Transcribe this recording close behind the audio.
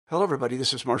Hello, everybody.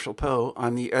 This is Marshall Poe.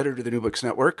 I'm the editor of the New Books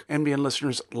Network. NBN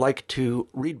listeners like to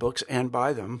read books and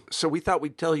buy them. So we thought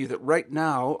we'd tell you that right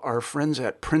now, our friends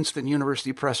at Princeton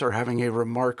University Press are having a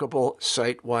remarkable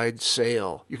site-wide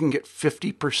sale. You can get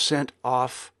 50%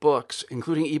 off books,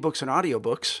 including ebooks and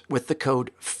audiobooks, with the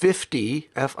code 50,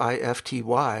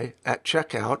 F-I-F-T-Y, at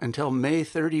checkout until May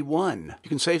 31. You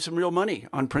can save some real money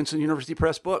on Princeton University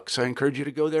Press books. I encourage you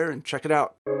to go there and check it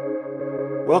out.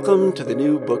 Welcome to the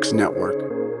New Books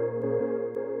Network.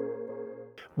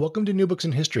 Welcome to New Books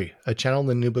in History, a channel on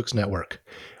the New Books Network.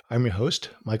 I'm your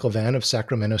host, Michael Vann of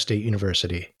Sacramento State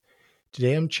University.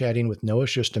 Today I'm chatting with Noah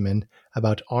Schusterman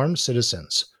about Armed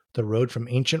Citizens, The Road from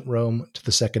Ancient Rome to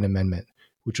the Second Amendment,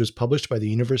 which was published by the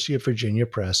University of Virginia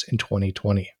Press in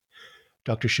 2020.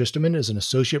 Dr. Schusterman is an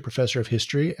associate professor of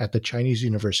history at the Chinese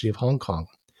University of Hong Kong.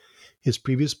 His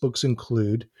previous books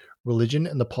include Religion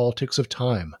and the Politics of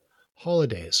Time,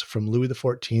 Holidays from Louis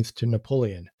XIV to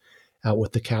Napoleon, out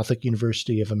with the Catholic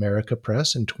University of America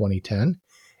Press in 2010,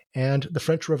 and The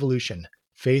French Revolution,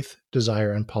 Faith,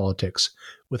 Desire, and Politics,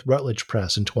 with Routledge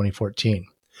Press in 2014.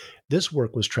 This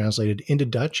work was translated into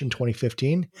Dutch in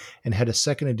 2015 and had a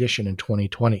second edition in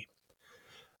 2020.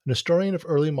 An historian of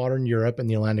early modern Europe and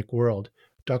the Atlantic world,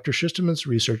 Dr. Schusterman's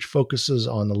research focuses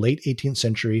on the late 18th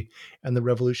century and the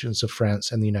revolutions of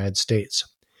France and the United States.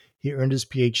 He earned his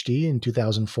PhD in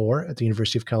 2004 at the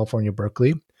University of California,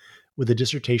 Berkeley, with a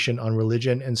dissertation on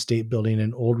religion and state building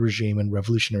in old regime and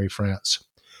revolutionary France.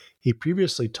 He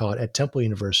previously taught at Temple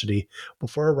University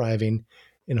before arriving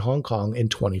in Hong Kong in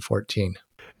 2014.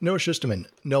 Noah Schusterman,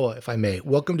 Noah, if I may,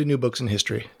 welcome to New Books in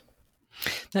History.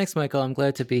 Thanks, Michael. I'm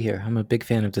glad to be here. I'm a big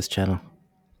fan of this channel.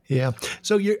 Yeah.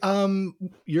 So you're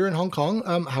in Hong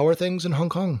Kong. How are things in Hong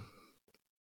Kong?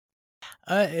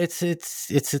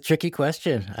 It's a tricky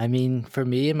question. I mean, for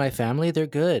me and my family, they're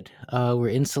good. We're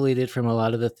insulated from a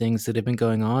lot of the things that have been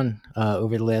going on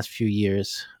over the last few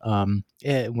years. And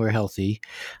we're healthy,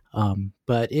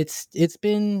 but it's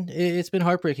been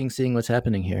heartbreaking seeing what's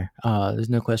happening here. There's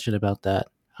no question about that.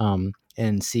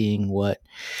 And seeing what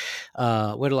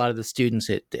a lot of the students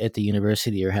at the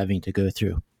university are having to go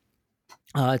through.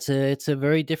 It's a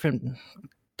very different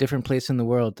place in the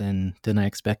world than I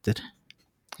expected.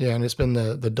 Yeah, and it's been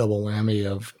the double whammy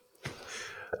of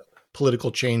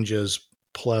political changes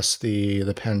plus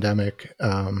the pandemic.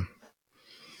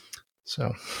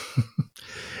 So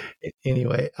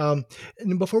anyway, and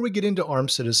before we get into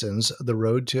Armed Citizens, the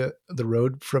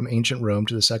road from ancient Rome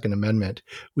to the Second Amendment,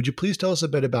 would you please tell us a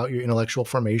bit about your intellectual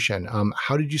formation?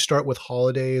 How did you start with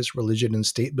holidays, religion, and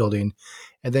state building,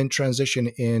 and then transition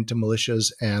into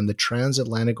militias and the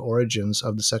transatlantic origins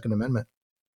of the Second Amendment?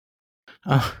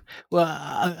 Well,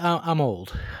 I'm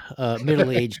old,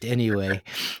 middle-aged anyway.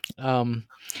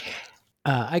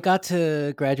 I got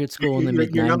to graduate school in the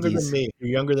mid-90s. You're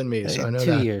younger than me, so I know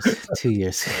 2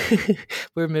 years.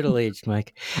 We're middle-aged,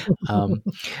 Mike.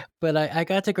 But I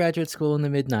got to graduate school in the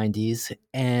mid-90s,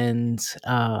 and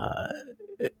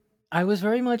I was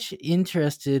very much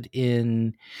interested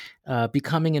in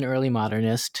becoming an early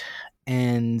modernist.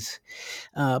 And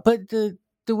but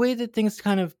the way that things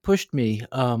kind of pushed me,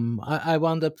 I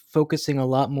wound up focusing a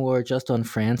lot more just on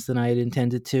France than I had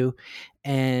intended to,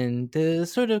 and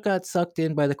sort of got sucked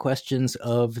in by the questions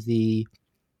of the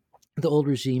old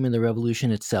regime and the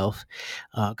revolution itself,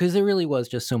 because there really was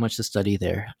just so much to study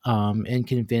there, and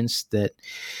convinced that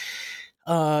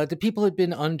the people had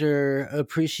been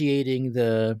underappreciating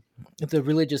the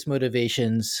religious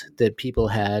motivations that people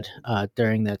had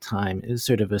during that time. It was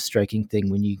sort of a striking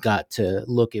thing when you got to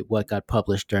look at what got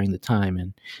published during the time,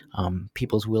 and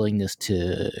people's willingness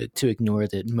to ignore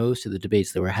that most of the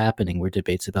debates that were happening were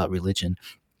debates about religion.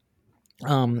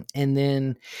 And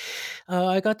then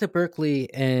I got to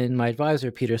Berkeley, and my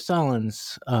advisor, Peter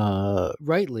Solons,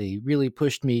 rightly really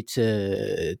pushed me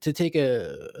to take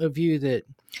a view that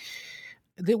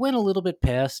went a little bit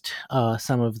past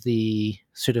some of the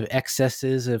sort of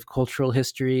excesses of cultural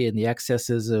history and the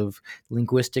excesses of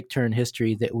linguistic turn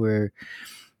history that were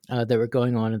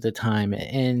going on at the time.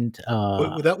 And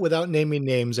without naming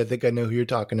names, I think I know who you're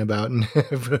talking about. And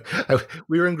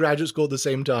we were in graduate school at the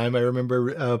same time. I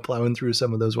remember plowing through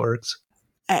some of those works.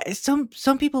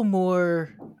 Some people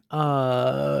more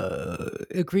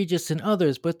egregious than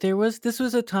others, but this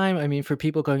was a time, I mean, for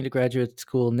people going to graduate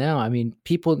school now, I mean,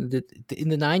 people in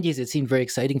the 90s, it seemed very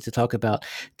exciting to talk about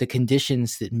the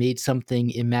conditions that made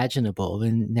something imaginable,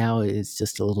 and now it's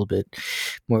just a little bit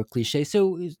more cliche.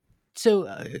 So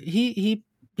he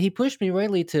pushed me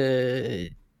rightly to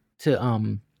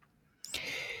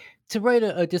write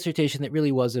a dissertation that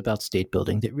really was about state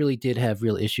building, that really did have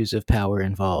real issues of power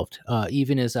involved.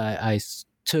 Even as I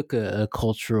took a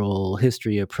cultural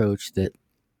history approach that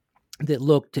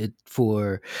looked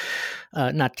for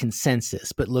not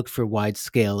consensus, but looked for wide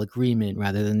scale agreement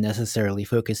rather than necessarily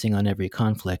focusing on every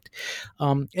conflict.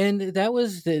 And that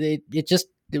was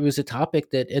it was a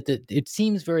topic that it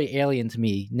seems very alien to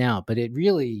me now, but it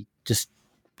really just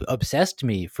obsessed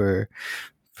me for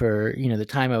the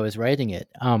time I was writing it.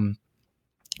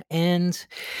 And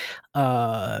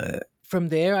from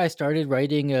there, I started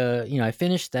writing. I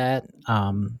finished that.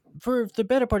 For the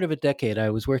better part of a decade,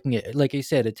 I was working at, like I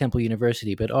said, at Temple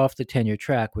University, but off the tenure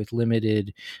track with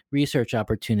limited research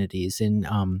opportunities. And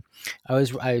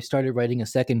I started writing a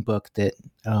second book that,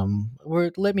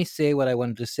 let me say what I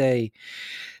wanted to say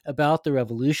about the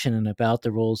revolution and about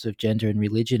the roles of gender and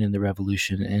religion in the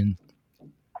revolution.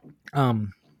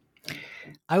 And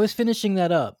I was finishing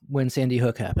that up when Sandy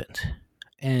Hook happened.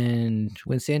 And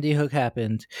when Sandy Hook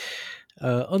happened,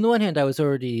 on the one hand, I was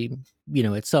already,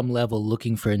 at some level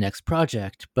looking for a next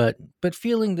project, but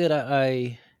feeling that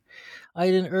I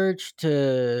had an urge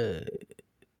to,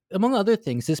 among other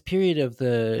things, this period of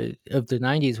the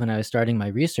 90s when I was starting my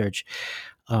research,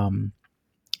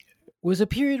 was a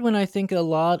period when I think a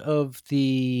lot of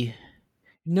the,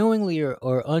 knowingly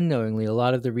or unknowingly, a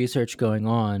lot of the research going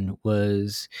on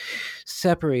was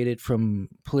separated from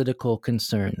political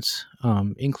concerns,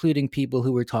 including people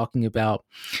who were talking about,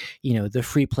 the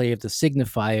free play of the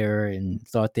signifier and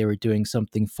thought they were doing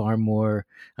something far more.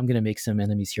 I'm going to make some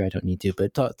enemies here I don't need to,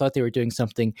 but thought they were doing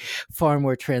something far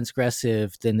more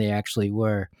transgressive than they actually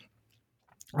were.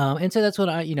 And so that's what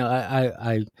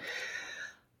I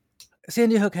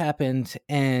Sandy Hook happened,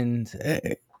 and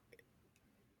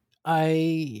the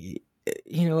way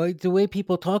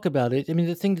people talk about it, I mean,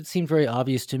 the thing that seemed very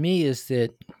obvious to me is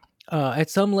that at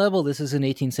some level, this is an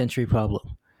 18th century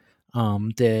problem.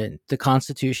 The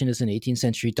Constitution is an 18th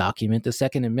century document. The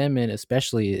Second Amendment,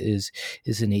 especially, is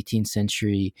an 18th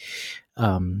century,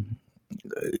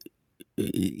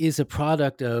 is a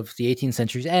product of the 18th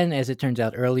centuries and, as it turns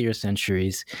out, earlier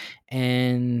centuries.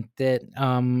 And that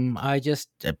I just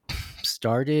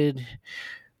started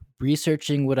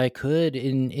researching what I could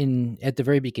in at the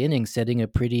very beginning, setting a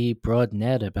pretty broad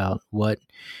net about what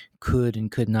could and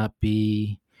could not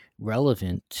be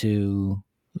relevant to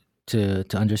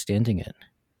understanding it.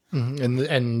 Mm-hmm.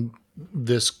 And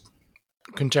this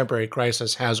contemporary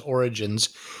crisis has origins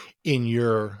in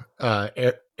your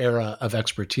era of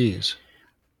expertise.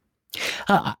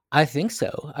 I think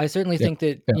so. I certainly think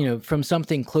that from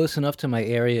something close enough to my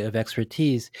area of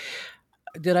expertise,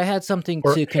 that I had something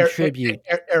to contribute.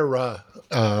 Era,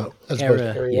 as opposed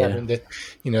to area, in the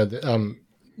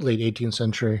late 18th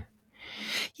century.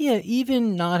 Yeah,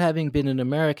 even not having been an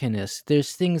Americanist,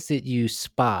 there's things that you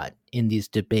spot in these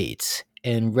debates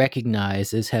and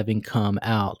recognize as having come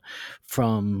out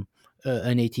from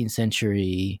an 18th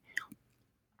century,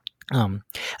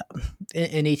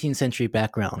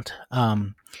 background.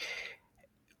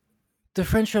 The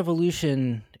French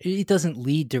Revolution, it doesn't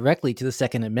lead directly to the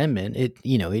Second Amendment.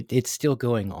 It's still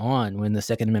going on when the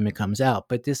Second Amendment comes out.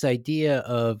 But this idea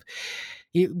of,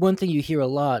 one thing you hear a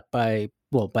lot by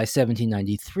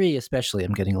 1793, especially,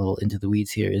 I'm getting a little into the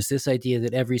weeds here, is this idea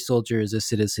that every soldier is a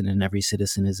citizen and every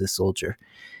citizen is a soldier.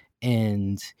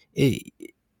 And in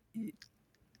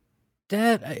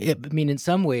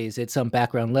some ways, at some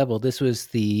background level, this was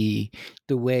the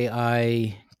way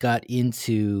I got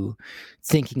into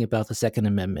thinking about the Second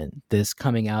Amendment, this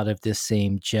coming out of this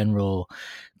same general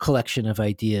collection of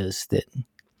ideas that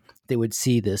they would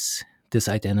see this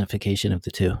identification of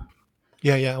the two.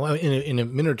 Yeah. Well, in a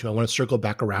minute or two, I want to circle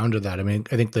back around to that. I mean,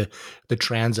 I think the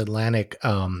transatlantic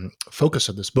focus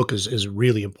of this book is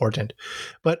really important.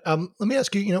 But let me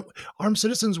ask you, Armed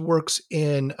Citizens works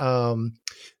in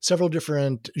several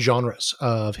different genres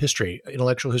of history: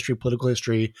 intellectual history, political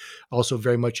history. Also,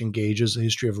 very much engages the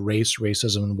history of race,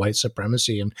 racism, and white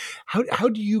supremacy. And how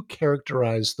do you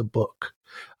characterize the book?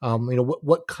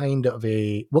 What kind of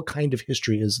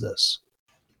history is this?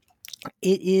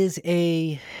 It's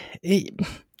a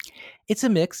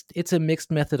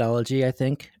mixed methodology, I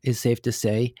think, is safe to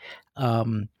say,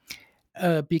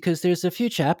 because there's a few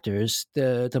chapters,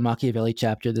 the Machiavelli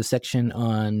chapter, the section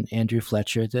on Andrew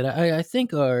Fletcher, that I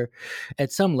think are,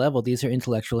 at some level, these are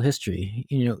intellectual history.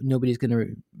 Nobody's going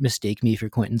to mistake me for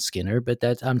Quentin Skinner, but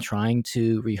that I'm trying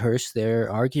to rehearse their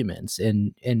arguments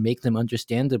and make them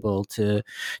understandable to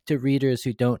readers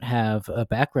who don't have a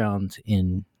background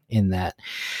in that.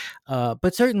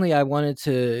 But certainly I wanted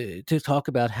to talk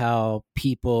about how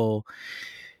people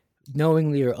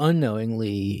knowingly or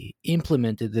unknowingly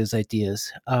implemented those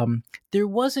ideas. There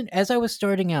wasn't, as I was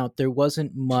starting out, there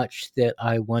wasn't much that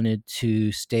I wanted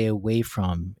to stay away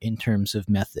from in terms of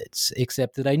methods,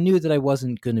 except that I knew that I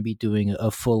wasn't going to be doing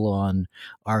a full-on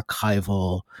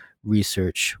archival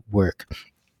research work.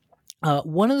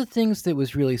 One of the things that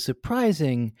was really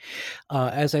surprising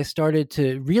as I started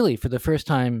to really, for the first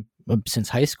time since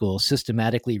high school,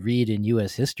 systematically read in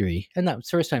U.S. history, and not the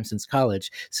first time since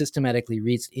college, systematically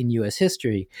reads in U.S.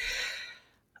 history.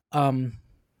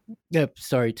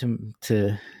 Sorry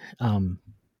to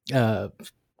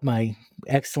my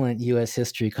excellent U.S.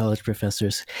 history college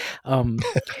professors. Hi,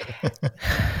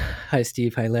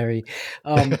 Steve. Hi, Larry.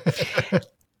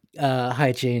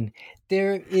 Hi, Jane.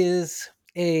 There is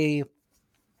a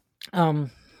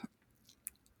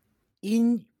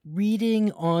in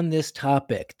reading on this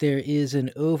topic, there is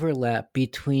an overlap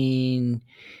between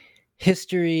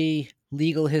history,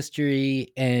 legal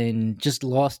history, and just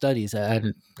law studies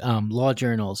and law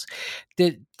journals.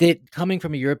 That coming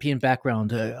from a European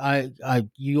background,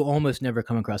 you almost never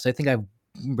come across. I think I've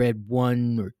read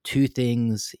one or two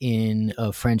things in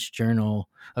a French journal,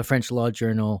 a French law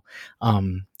journal.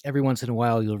 Every once in a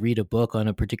while, you'll read a book on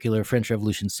a particular French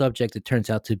Revolution subject that turns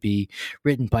out to be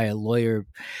written by a lawyer,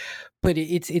 but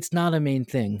it's not a main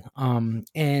thing.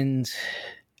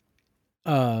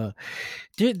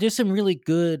 There's some really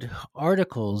good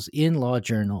articles in law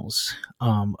journals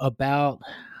about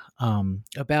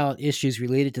issues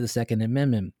related to the Second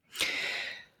Amendment,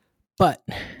 but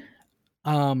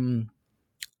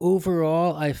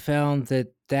overall, I found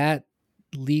that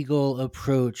legal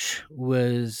approach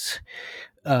was,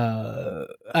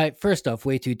 first off,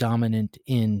 way too dominant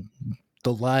in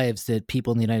the lives that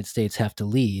people in the United States have to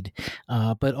lead,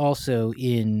 but also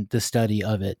in the study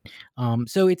of it.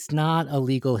 So it's not a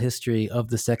legal history of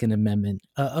the Second Amendment,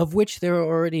 of which there are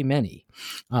already many,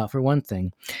 for one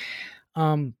thing.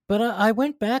 But I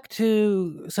went back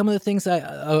to some of the things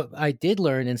I did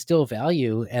learn and still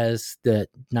value as the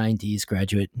 90s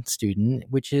graduate student,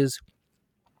 which is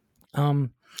the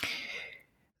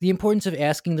importance of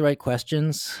asking the right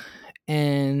questions,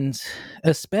 and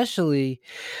especially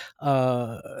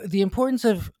the importance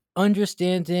of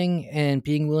understanding and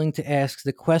being willing to ask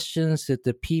the questions that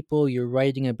the people you're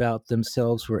writing about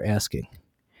themselves were asking.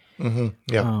 Mm-hmm.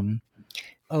 Yeah.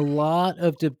 A lot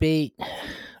of debate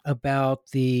about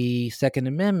the Second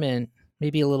Amendment,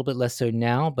 maybe a little bit less so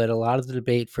now, but a lot of the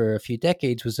debate for a few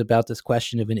decades was about this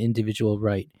question of an individual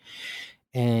right.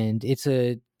 And it's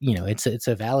a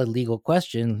valid legal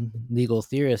question. Legal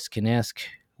theorists can ask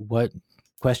what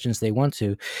questions they want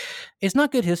to. It's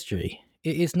not good history.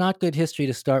 It's not good history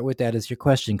to start with that as your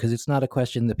question, because it's not a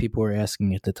question that people were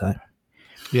asking at the time.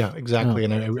 Yeah, exactly.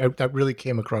 And I that really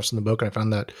came across in the book, and I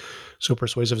found that so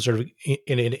persuasive. Sort of,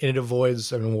 and it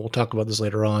avoids. I mean, we'll talk about this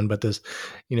later on, but this,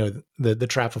 the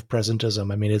trap of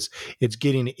presentism. I mean, it's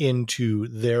getting into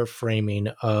their framing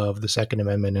of the Second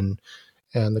Amendment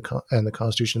and the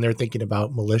Constitution. They're thinking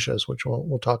about militias, which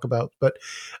we'll talk about. But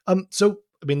so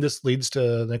I mean, this leads to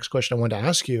the next question I wanted to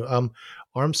ask you.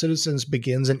 Armed Citizens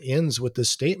begins and ends with the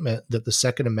statement that the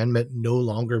Second Amendment no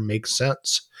longer makes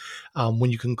sense. When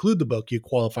you conclude the book, you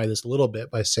qualify this a little bit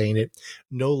by saying it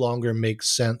no longer makes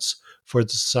sense for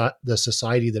the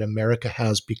society that America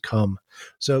has become.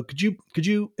 So could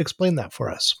you explain that for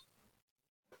us?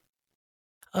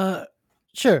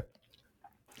 Sure.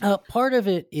 Part of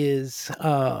it is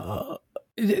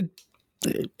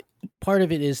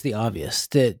the obvious,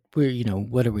 that we're,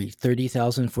 what are we,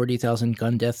 30,000, 40,000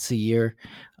 gun deaths a year.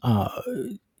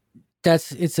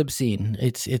 It's obscene.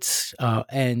 It's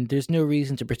and there's no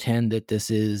reason to pretend that this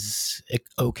is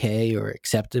okay or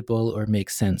acceptable or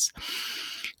makes sense.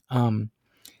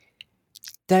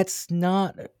 That's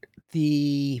not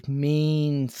the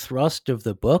main thrust of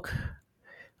the book.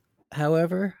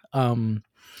 However,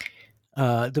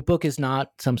 the book is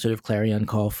not some sort of clarion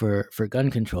call for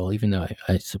gun control, even though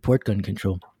I support gun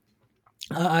control.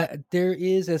 There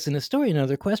is, as an historian,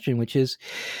 another question, which is,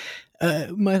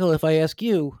 Michael, if I ask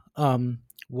you,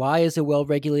 why is a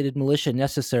well-regulated militia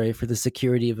necessary for the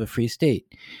security of a free state?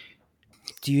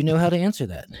 Do you know how to answer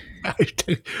that?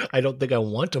 I don't think I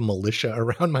want a militia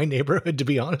around my neighborhood, to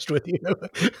be honest with you.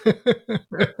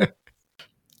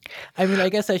 I mean, I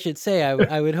guess I should say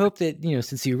I would hope that,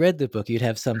 since you read the book, you'd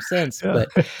have some sense. Yeah.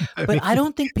 But I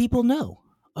don't think people know.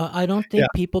 I don't think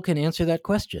people can answer that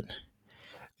question.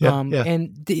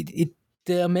 And the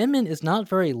amendment is not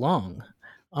very long.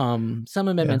 Some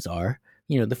amendments are.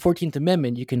 The 14th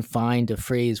Amendment, you can find a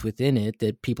phrase within it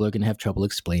that people are going to have trouble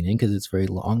explaining because it's very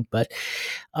long. But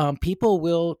people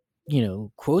will,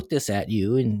 quote this at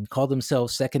you and call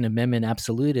themselves Second Amendment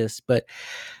absolutists. But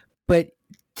but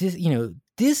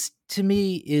this to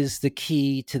me is the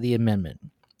key to the amendment.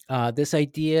 This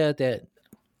idea that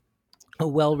a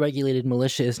well-regulated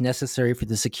militia is necessary for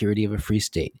the security of a free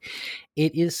state.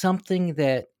 It is something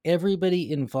that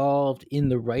everybody involved in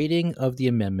the writing of the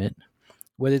amendment,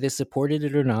 whether they supported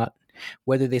it or not,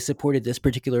 whether they supported this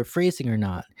particular phrasing or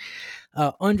not,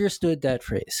 understood that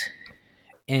phrase.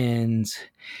 And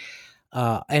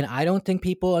I don't think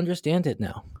people understand it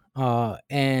now.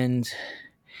 And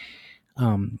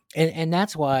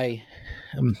that's why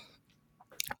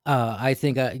I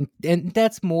think, and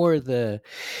that's more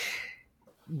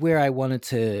where I wanted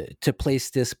to place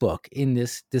this book, in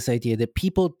this idea that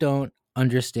people don't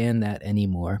understand that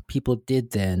anymore. People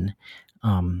did then.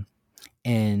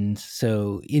 And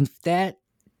so if that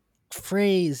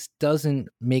phrase doesn't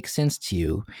make sense to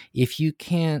you, if you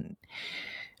can't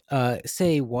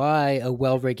say why a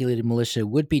well-regulated militia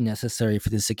would be necessary for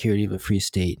the security of a free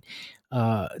state,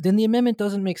 then the amendment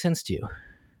doesn't make sense to you.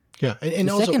 Yeah, and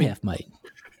the also, second half might.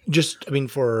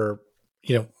 For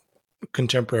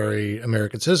contemporary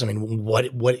American citizens,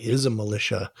 what is a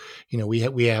militia? We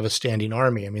have a standing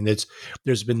army.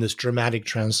 There's been this dramatic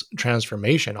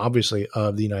transformation, obviously,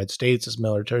 of the United States as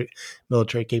military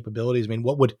capabilities.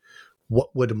 What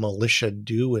would a militia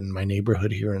do in my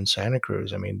neighborhood here in Santa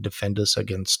Cruz? Defend us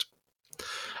against.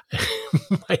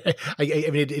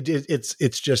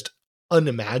 It's just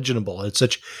unimaginable.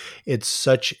 It's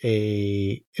such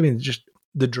a. Just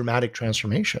the dramatic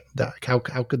transformation. That how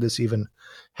could this even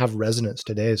have resonance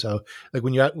today? So, like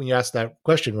when you ask that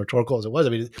question, rhetorical as it was,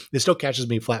 it still catches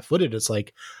me flat-footed. It's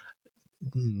like,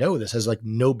 no, this has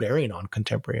no bearing on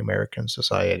contemporary American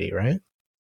society, right?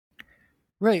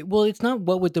 Right. Well, it's not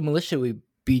what would the militia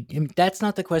be. That's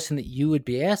not the question that you would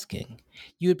be asking.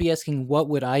 You would be asking, what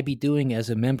would I be doing as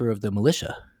a member of the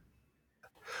militia?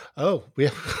 Oh, yeah.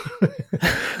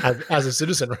 as a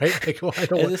citizen, right? I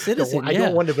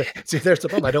don't want to see. There's the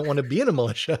problem. I don't want to be in a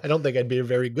militia. I don't think I'd be a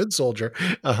very good soldier,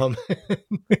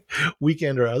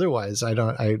 weekend or otherwise.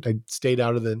 I stayed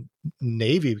out of the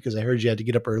Navy because I heard you had to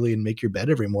get up early and make your bed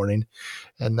every morning,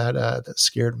 and that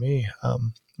scared me,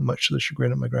 much to the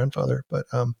chagrin of my grandfather. But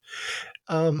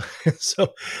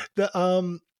so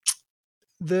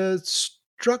the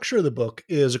structure of the book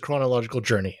is a chronological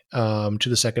journey to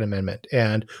the Second Amendment.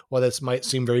 And while this might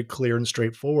seem very clear and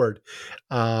straightforward,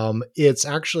 it's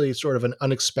actually sort of an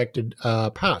unexpected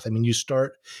path. You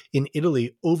start in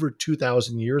Italy over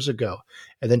 2,000 years ago,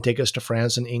 and then take us to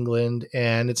France and England.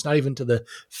 And it's not even to the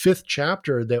fifth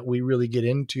chapter that we really get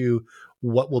into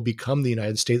what will become the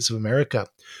United States of America.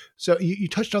 So you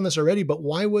touched on this already, but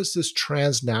why was this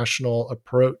transnational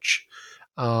approach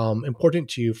important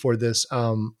to you for this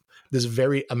this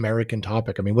very American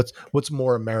topic? What's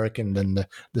more American than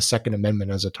the Second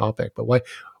Amendment as a topic? But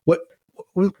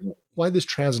why this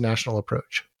transnational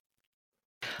approach?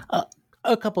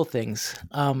 A couple things.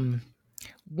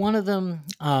 One of them,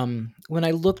 when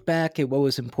I look back at what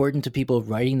was important to people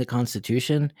writing the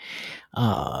Constitution,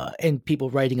 and people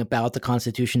writing about the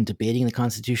Constitution, debating the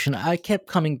Constitution, I kept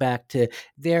coming back to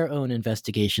their own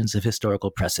investigations of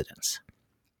historical precedents.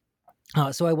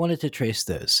 So I wanted to trace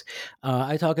those.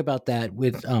 I talk about that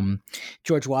with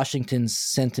George Washington's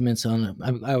sentiments on,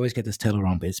 I always get this title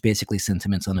wrong, but it's basically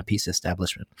Sentiments on a Peace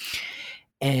Establishment.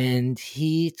 And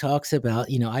he talks about,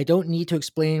 I don't need to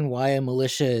explain why a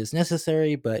militia is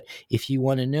necessary, but if you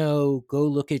want to know, go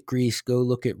look at Greece, go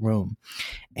look at Rome.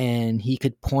 And he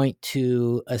could point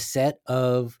to a set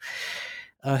of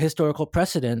historical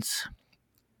precedents,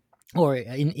 or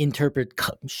interpret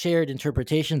shared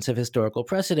interpretations of historical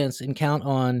precedents, and count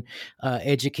on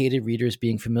educated readers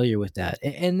being familiar with that.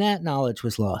 And that knowledge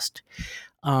was lost.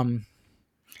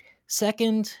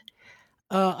 Second,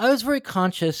 I was very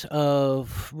conscious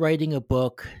of writing a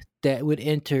book that would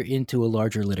enter into a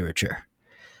larger literature.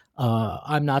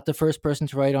 I'm not the first person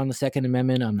to write on the Second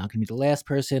Amendment. I'm not going to be the last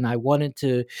person. I wanted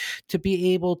to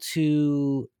be able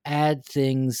to add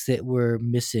things that were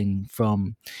missing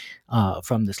from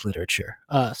this literature.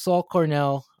 Saul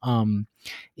Cornell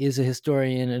is a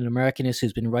historian, an Americanist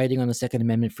who's been writing on the Second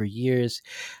Amendment for years.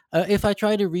 If I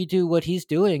try to redo what he's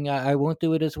doing, I won't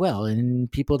do it as well,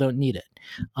 and people don't need it.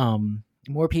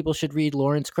 More people should read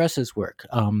Lawrence Kress's work.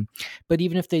 But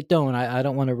even if they don't, I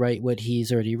don't want to write what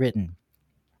he's already written.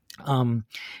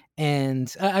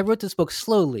 And I wrote this book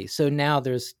slowly, so now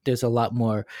there's a lot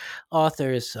more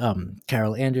authors.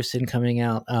 Carol Anderson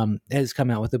has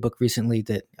come out with a book recently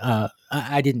that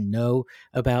I didn't know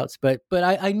about, but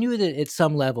I knew that at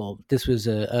some level this was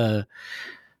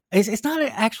it's not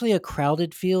actually a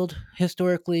crowded field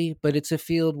historically, but it's a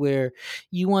field where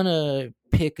you want to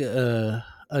pick a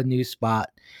new spot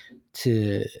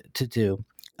to do.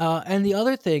 And the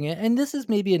other thing, and this is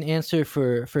maybe an answer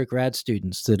for grad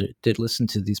students that listen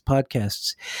to these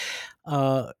podcasts,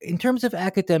 in terms of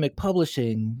academic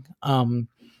publishing,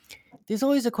 there's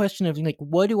always a question of like,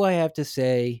 what do I have to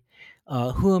say?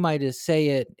 Who am I to say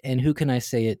it, and who can I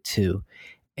say it to?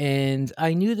 And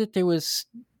I knew that there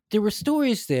were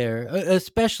stories there,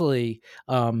 especially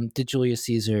the Julius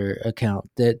Caesar account,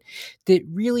 that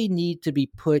really need to be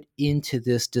put into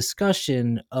this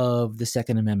discussion of the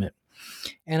Second Amendment.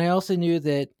 And I also knew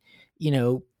that,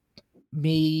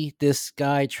 me, this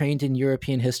guy trained in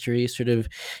European history, sort of,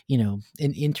 an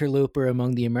interloper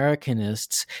among the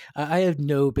Americanists, I have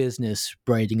no business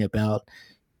writing about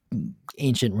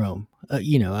ancient Rome.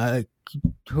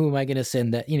 Who am I going to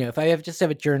send that? If I just have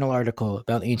a journal article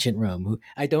about ancient Rome,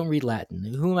 I don't read Latin,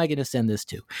 who am I going to send this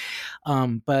to?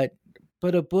 But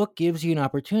a book gives you an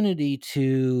opportunity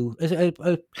to,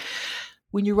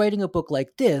 when you're writing a book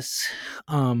like this,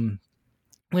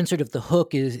 when sort of the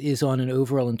hook is on an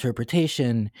overall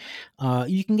interpretation,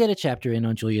 you can get a chapter in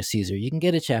on Julius Caesar. You can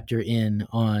get a chapter in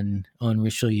on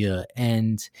Richelieu,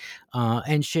 and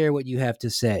share what you have to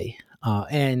say.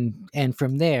 And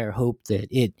from there, hope that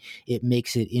it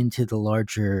makes it into the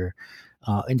larger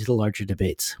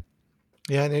debates.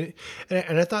 Yeah,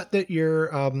 and I thought that your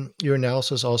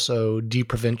analysis also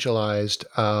deprovincialized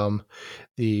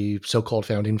the so-called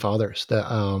founding fathers,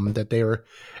 that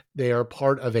they are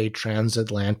part of a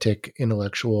transatlantic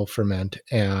intellectual ferment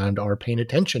and are paying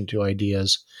attention to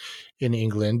ideas in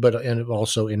England, and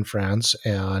also in France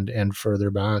and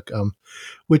further back,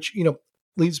 which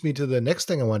leads me to the next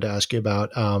thing I wanted to ask you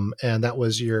about, and that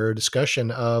was your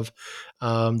discussion of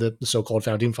the so-called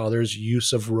founding fathers'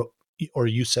 use of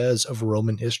uses of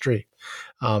Roman history.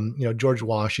 George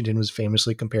Washington was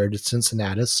famously compared to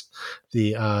Cincinnatus,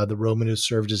 the Roman who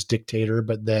served as dictator,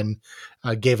 but then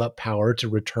gave up power to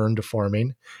return to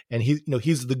farming. And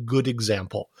he's the good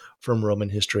example from Roman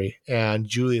history. And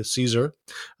Julius Caesar,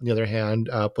 on the other hand,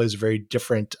 plays a very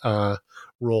different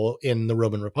role in the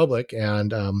Roman Republic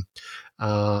and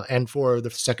for the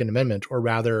Second Amendment, or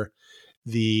rather,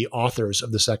 the authors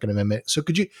of the Second Amendment. So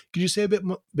could you say a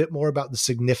bit more about the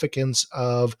significance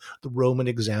of the Roman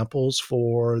examples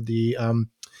for the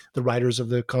writers of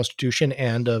the Constitution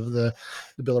and of the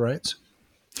Bill of Rights?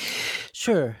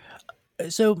 Sure.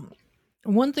 So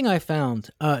one thing I found,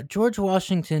 George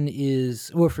Washington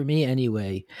for me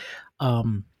anyway,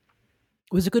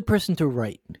 was a good person to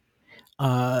write.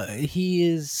 He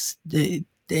is.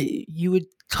 You would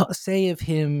say of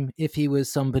him, if he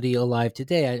was somebody alive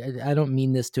today, I don't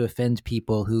mean this to offend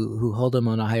people who hold him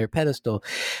on a higher pedestal,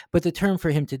 but the term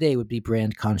for him today would be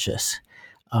brand conscious.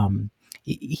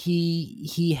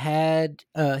 He had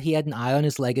an eye on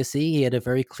his legacy. He had a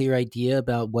very clear idea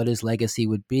about what his legacy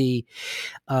would be,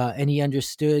 and he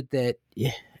understood that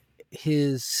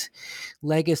his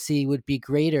legacy would be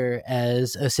greater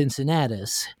as a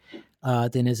Cincinnatus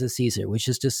than as a Caesar, which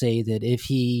is to say that if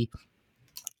he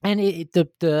I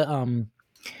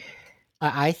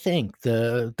think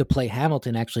the play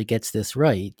Hamilton actually gets this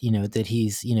right. That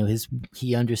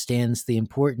he understands the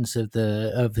importance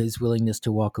of his willingness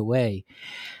to walk away.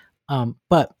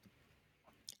 But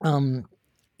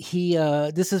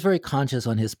this is very conscious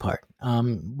on his part.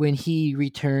 When he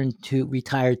retired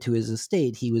to his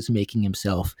estate, he was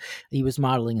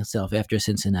modeling himself after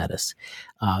Cincinnatus.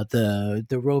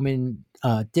 The Roman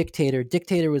dictator.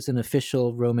 Dictator was an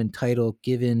official Roman title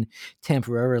given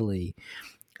temporarily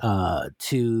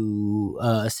to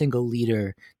a single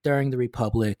leader during the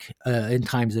Republic in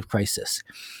times of crisis.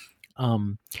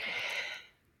 But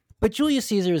Julius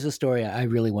Caesar is a story I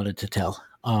really wanted to tell,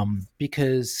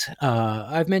 because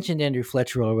I've mentioned Andrew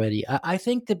Fletcher already. I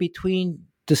think that between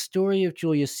the story of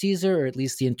Julius Caesar, or at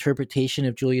least the interpretation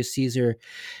of Julius Caesar,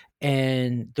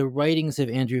 and the writings of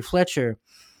Andrew Fletcher,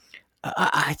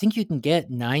 I think you can get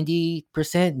 90%,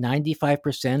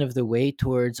 95% of the way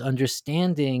towards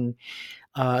understanding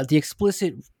the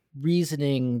explicit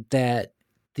reasoning that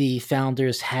the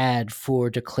founders had for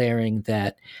declaring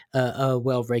that a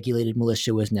well-regulated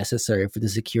militia was necessary for the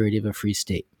security of a free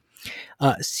state.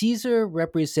 Caesar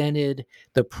represented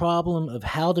the problem of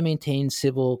how to maintain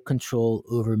civil control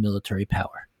over military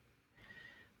power.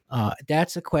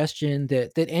 That's a question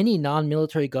that any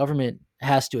non-military government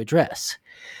has to address.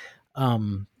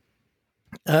 And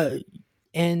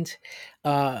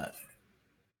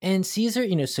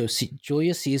Caesar, so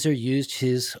Julius Caesar used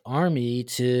his army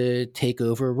to take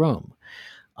over Rome.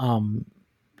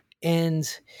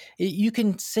 And you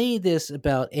can say this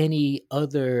about any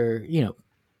other,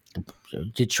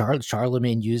 did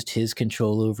Charlemagne used his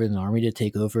control over an army to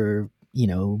take over,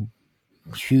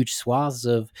 huge swaths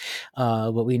of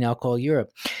what we now call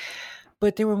Europe.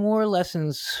 but there were more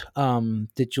lessons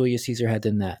that Julius Caesar had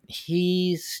than that.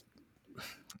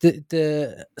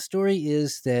 The story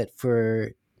is that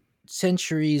for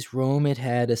centuries, Rome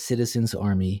had a citizens'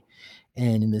 army,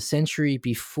 and in the century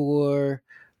before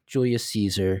Julius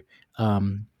Caesar,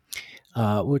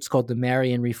 what's called the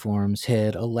Marian reforms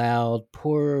had allowed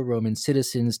poorer Roman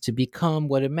citizens to become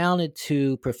what amounted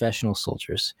to professional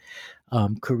soldiers,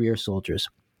 career soldiers.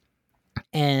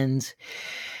 And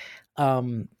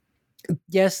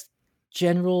yes,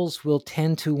 generals will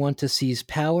tend to want to seize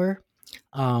power,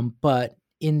 but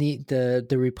in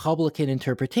the Republican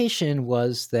interpretation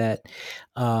was that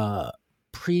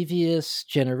previous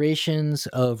generations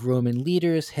of Roman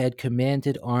leaders had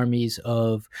commanded armies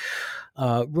of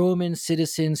Roman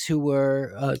citizens who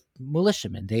were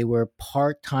militiamen. They were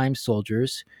part-time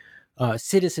soldiers,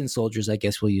 citizen soldiers, I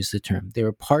guess we'll use the term. They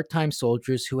were part-time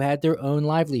soldiers who had their own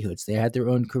livelihoods. They had their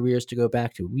own careers to go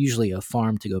back to, usually a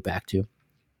farm to go back to.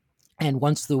 And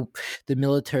once the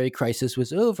military crisis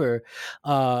was over,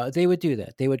 they would do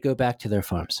that. They would go back to their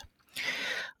farms.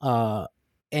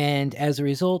 And as a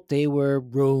result, they were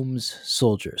Rome's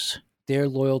soldiers. Their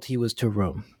loyalty was to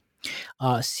Rome.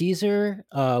 Caesar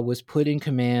was put in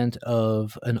command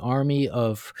of an army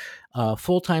of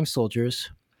full-time soldiers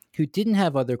who didn't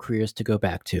have other careers to go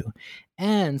back to.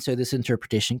 And so this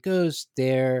interpretation goes,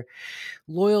 their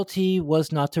loyalty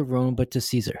was not to Rome, but to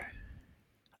Caesar.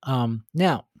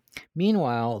 Now,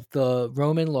 meanwhile, the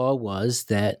Roman law was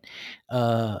that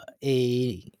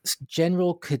a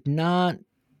general could not,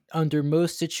 under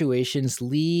most situations,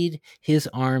 lead his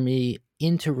army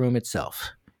into Rome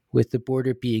itself, with the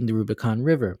border being the Rubicon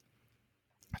River.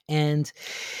 And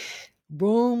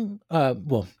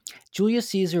Julius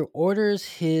Caesar orders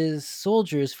his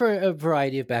soldiers, for a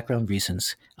variety of background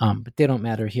reasons, but they don't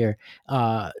matter here,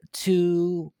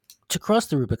 to cross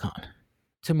the Rubicon,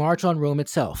 to march on Rome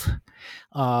itself,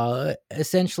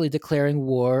 essentially declaring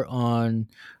war on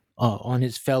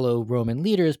his fellow Roman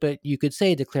leaders, but you could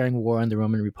say declaring war on the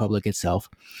Roman Republic itself.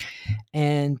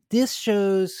 And this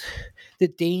shows the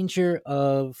danger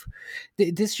of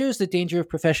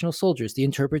professional soldiers. The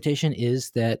interpretation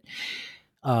is that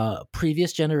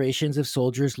previous generations of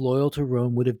soldiers loyal to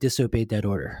Rome would have disobeyed that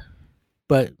order.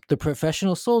 But the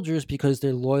professional soldiers, because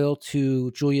they're loyal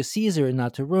to Julius Caesar and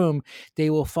not to Rome, they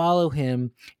will follow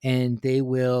him, and they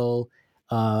will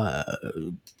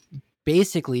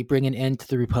basically bring an end to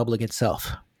the Republic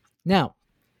itself. Now,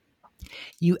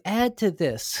 you add to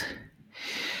this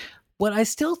what I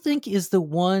still think is the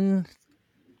one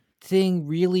thing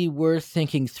really worth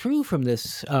thinking through from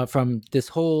this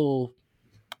whole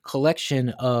collection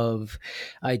of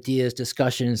ideas,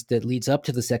 discussions that leads up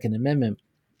to the Second Amendment.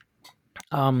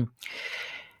 The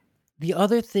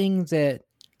other thing that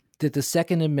the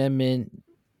Second Amendment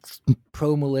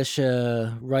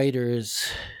pro-militia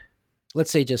writers,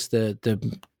 let's say just the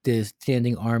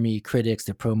standing army critics,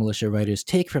 the pro-militia writers,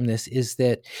 take from this is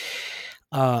that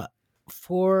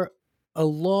for a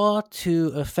law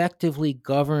to effectively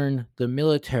govern the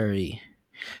military,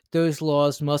 those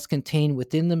laws must contain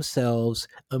within themselves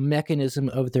a mechanism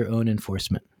of their own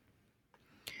enforcement.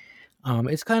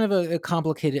 It's kind of a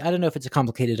complicated, I don't know if it's a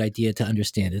complicated idea to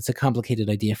understand. It's a complicated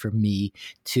idea for me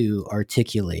to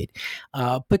articulate.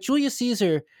 But Julius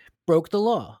Caesar broke the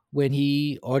law when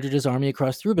he ordered his army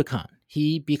across the Rubicon.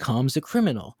 He becomes a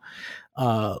criminal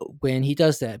when he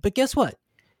does that. But guess what?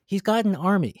 He's got an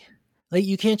army. Like,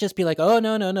 you can't just be like, oh,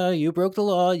 no, you broke the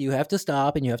law. You have to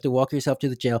stop and you have to walk yourself to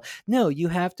the jail. No, you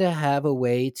have to have a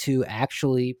way to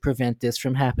actually prevent this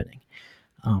from happening.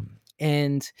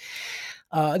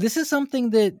 This is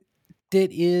something that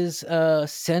is a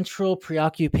central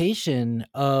preoccupation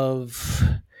of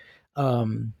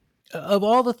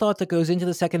all the thought that goes into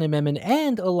the Second Amendment,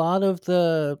 and a lot of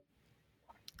the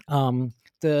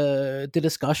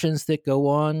discussions that go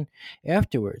on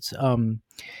afterwards.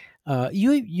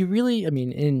 You really, I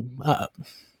mean,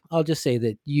 I'll just say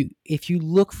that if you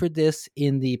look for this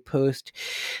in the post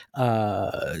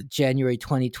January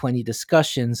 2020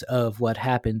 discussions of what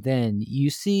happened then, you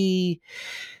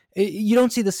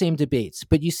don't see the same debates,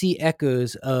 but you see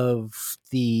echoes of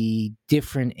the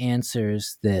different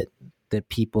answers that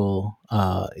people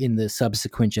in the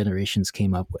subsequent generations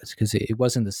came up with, because it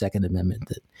wasn't the Second Amendment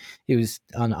that it was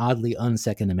an oddly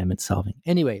un-Second Amendment solving.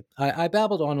 Anyway, I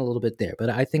babbled on a little bit there, but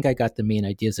I think I got the main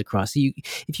ideas across.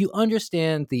 If you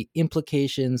understand the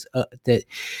implications that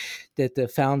the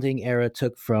founding era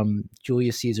took from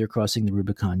Julius Caesar crossing the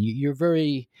Rubicon,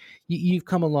 you've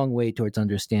come a long way towards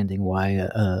understanding why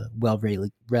a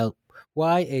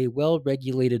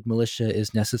well-regulated militia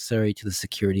is necessary to the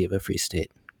security of a free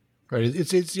state. Right.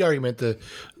 It's the argument the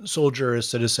soldier is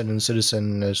citizen and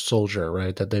citizen is soldier,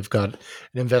 right? That they've got an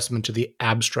investment to the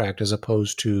abstract as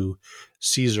opposed to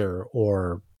Caesar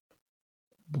or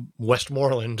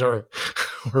Westmoreland or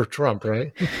Trump,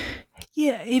 right?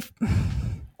 Yeah, if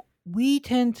we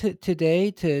tend to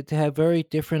today to have very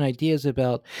different ideas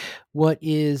about what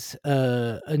is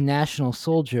a national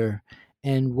soldier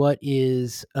and what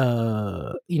is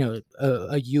an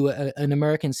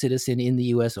American citizen in the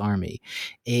U.S. Army,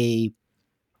 a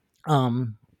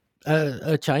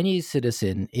a Chinese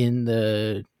citizen in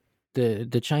the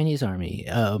Chinese Army,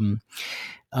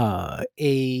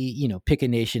 pick a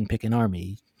nation, pick an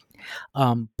army,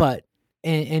 but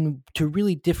and to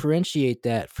really differentiate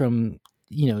that from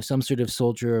some sort of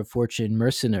soldier of fortune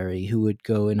mercenary who would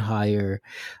go and hire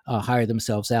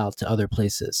themselves out to other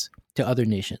places, to other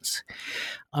nations.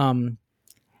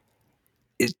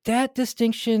 That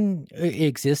distinction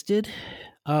existed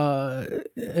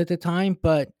at the time,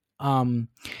 but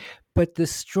the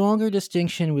stronger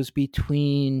distinction was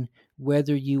between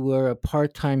whether you were a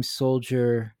part-time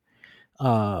soldier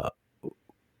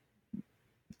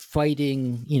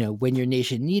fighting, when your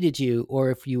nation needed you,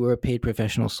 or if you were a paid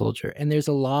professional soldier. And there's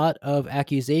a lot of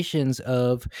accusations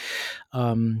of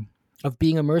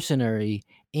being a mercenary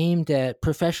aimed at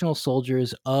professional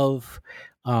soldiers of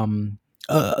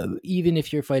even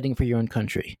if you're fighting for your own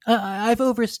country. I've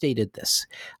overstated this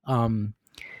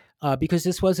because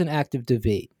this was an active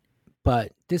debate.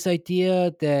 But this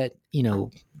idea that,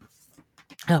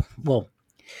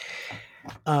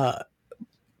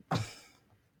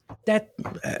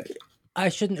 I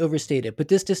shouldn't overstate it, but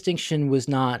this distinction was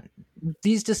not,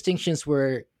 these distinctions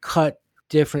were cut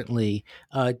differently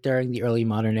during the early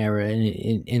modern era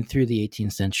and through the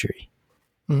 18th century.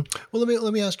 Well,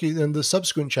 let me ask you. Then the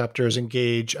subsequent chapters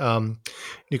engage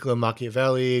Niccolo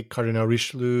Machiavelli, Cardinal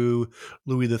Richelieu,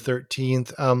 Louis XIII.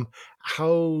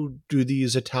 How do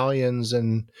these Italians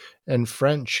and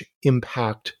French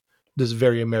impact this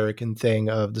very American thing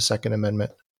of the Second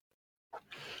Amendment?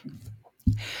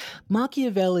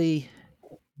 Machiavelli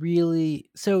really.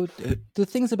 So the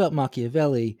things about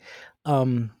Machiavelli,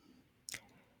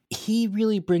 he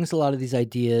really brings a lot of these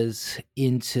ideas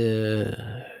into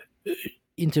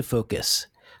focus.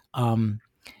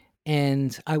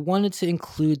 And I wanted to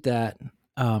include that.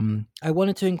 I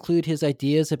wanted to include his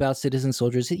ideas about citizen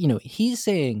soldiers. He's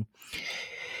saying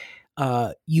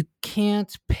you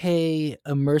can't pay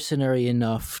a mercenary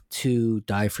enough to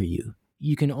die for you.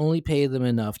 You can only pay them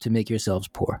enough to make yourselves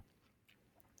poor.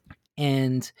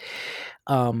 And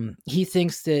he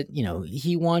thinks that,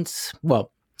 he wants,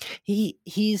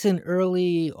 he's an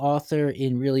early author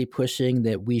in really pushing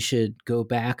that we should go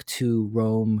back to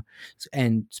Rome,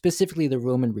 and specifically the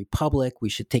Roman Republic. We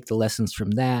should take the lessons from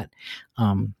that.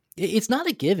 It's not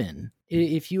a given.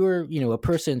 If you were, a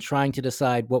person trying to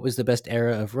decide what was the best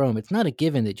era of Rome, it's not a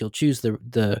given that you'll choose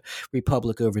the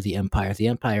Republic over the Empire. The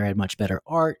Empire had much better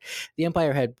art. The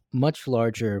Empire had much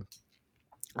larger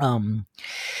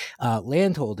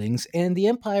land holdings, and the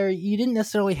Empire, you didn't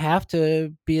necessarily have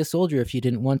to be a soldier if you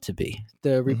didn't want to be.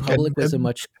 The Republic was a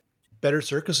much better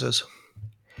circuses.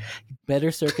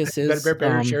 Better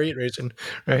chariot racing,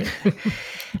 right?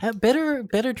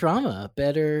 better drama,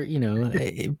 better,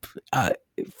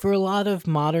 for a lot of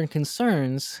modern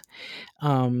concerns,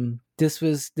 this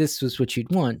was what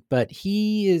you'd want. But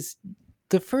he is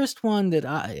the first one that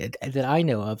I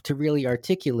know of to really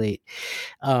articulate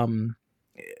the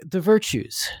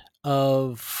virtues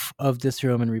of this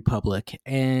Roman Republic,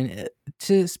 and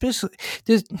to especially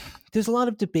there's a lot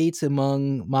of debates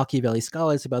among Machiavelli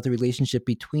scholars about the relationship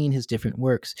between his different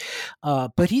works,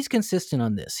 but he's consistent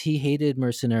on this. He hated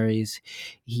mercenaries.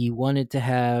 He wanted to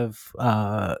have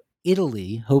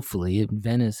Italy, hopefully in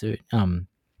Venice, or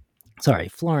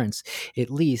Florence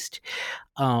at least,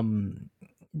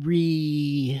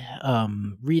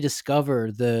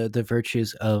 rediscover the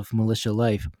virtues of militia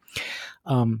life.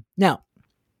 Now,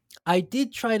 I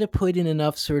did try to put in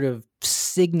enough sort of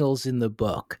signals in the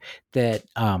book that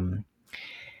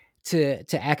to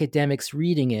academics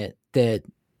reading it, that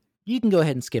you can go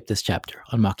ahead and skip this chapter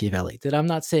on Machiavelli, that I'm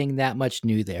not saying that much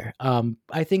new there.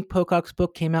 I think Pocock's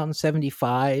book came out in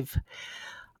 1975.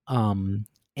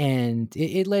 And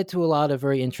it led to a lot of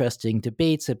very interesting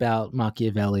debates about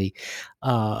Machiavelli,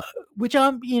 which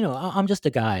I'm just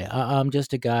a guy. I'm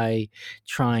just a guy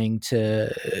trying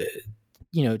to,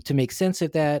 to make sense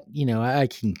of that. I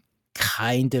can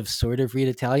kind of sort of read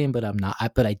Italian, but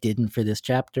but I didn't for this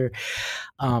chapter.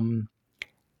 I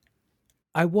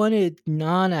wanted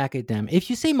non-academic. If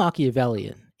you say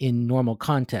Machiavellian in normal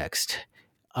context,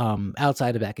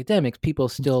 outside of academics, people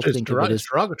still think of it as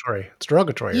derogatory. It's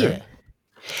derogatory. Yeah. Right?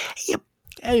 Yeah.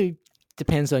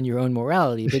 depends on your own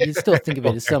morality, but you still think of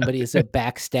it as somebody as a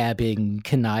backstabbing,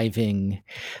 conniving,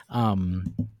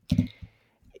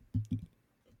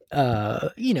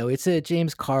 it's a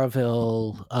James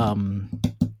Carville.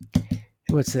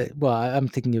 What's it? Well, I'm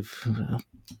thinking of,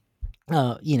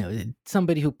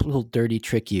 somebody who'll dirty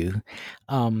trick you,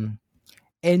 and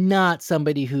not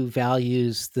somebody who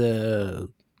values the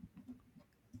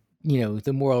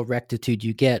moral rectitude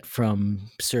you get from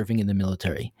serving in the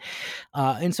military.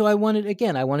 And so I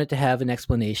wanted to have an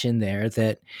explanation there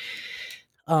that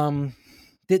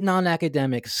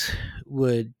non-academics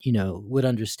would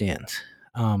understand.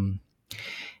 And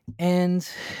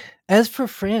as for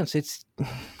France, it's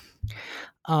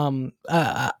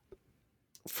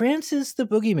France is the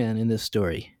boogeyman in this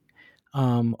story,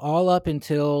 all up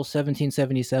until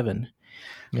 1777.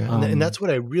 Yeah, and that's what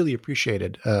I really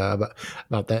appreciated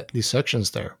about these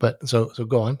sections there. But so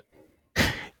go on.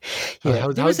 Yeah,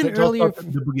 there was an earlier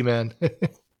the boogeyman.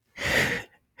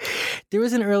 There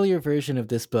was an earlier version of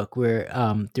this book where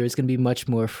there was going to be much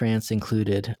more France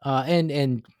included,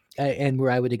 and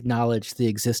where I would acknowledge the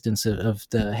existence of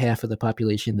the half of the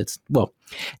population that's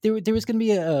there was going to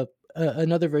be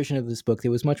another version of this book that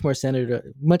was much more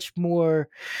centered, much more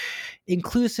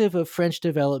inclusive of French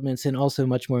developments, and also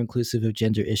much more inclusive of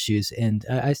gender issues. And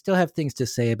I still have things to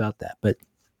say about that, but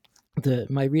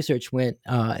my research went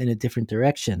in a different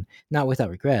direction, not without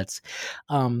regrets.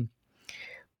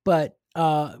 But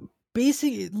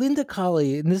basically, Linda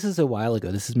Colley, and this is a while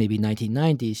ago, this is maybe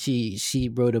 1990, she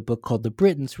wrote a book called The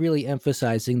Britons, really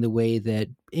emphasizing the way that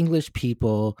English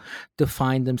people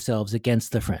defined themselves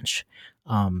against the French.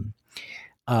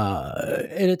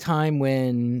 At a time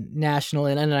when national,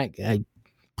 and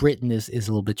Britain is a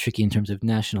little bit tricky in terms of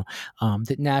national,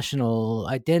 that national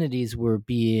identities were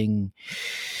being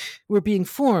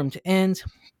formed. And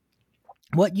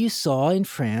what you saw in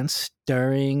France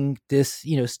during this,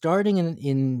 starting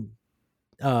in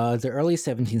the early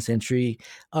 17th century,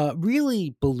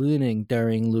 really ballooning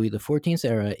during Louis XIV's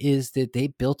era, is that they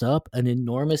built up an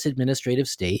enormous administrative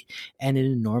state and an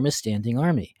enormous standing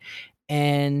army.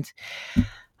 And,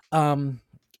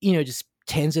 just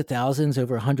tens of thousands,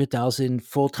 over 100,000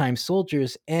 full-time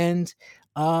soldiers. And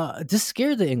this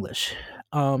scared the English.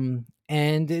 And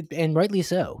rightly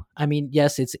so. I mean,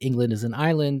 yes, it's England as an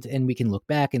island, and we can look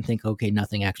back and think, okay,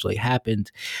 nothing actually happened.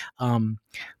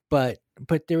 But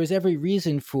there was every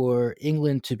reason for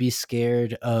England to be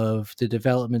scared of the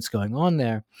developments going on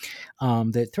there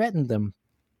that threatened them.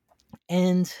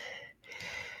 And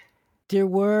there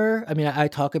were, I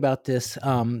talk about this,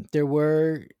 there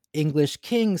were English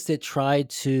kings that tried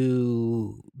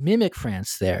to mimic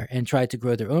France there and tried to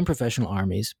grow their own professional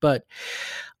armies, but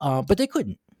they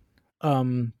couldn't.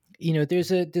 There's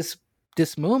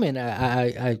this moment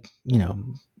I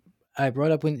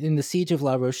brought up in the siege of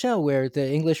La Rochelle, where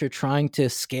the English are trying to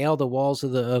scale the walls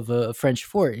of a French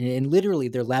fort, and literally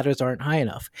their ladders aren't high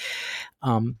enough.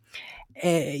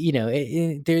 They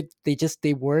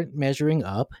weren't measuring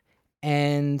up,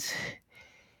 and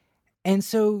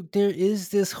so there is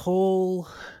this whole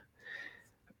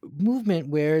movement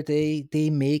where they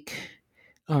make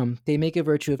a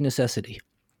virtue of necessity.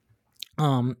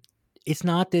 It's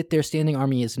not that their standing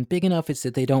army isn't big enough; it's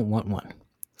that they don't want one.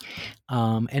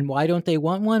 And why don't they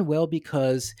want one? Well,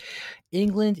 because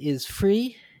England is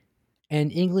free,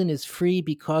 and England is free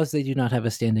because they do not have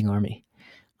a standing army.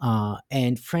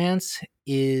 And France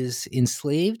is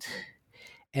enslaved,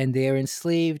 and they are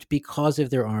enslaved because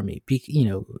of their army. This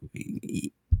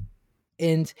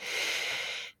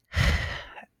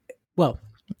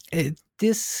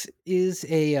is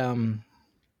a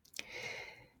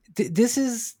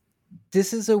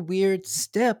this is a weird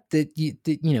step that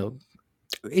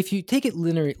if you take it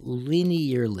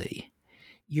linearly,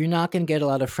 you're not going to get a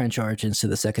lot of French origins to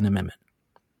the Second Amendment.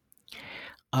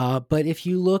 But if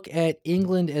you look at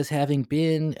England as having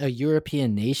been a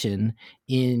European nation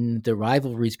in the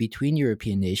rivalries between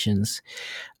European nations,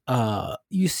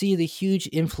 you see the huge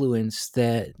influence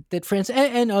that France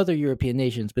and other European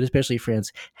nations, but especially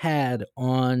France, had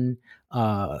on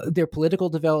their political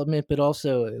development, but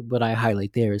also what I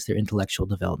highlight there is their intellectual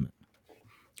development.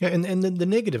 Yeah, and the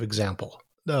negative example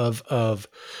of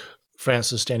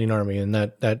France's standing army and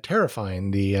that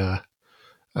terrifying the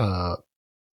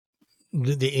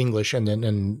English and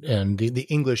the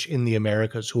English in the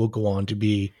Americas, who will go on to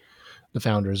be the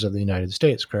founders of the United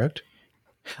States, correct?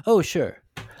 Oh, sure.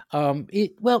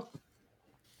 The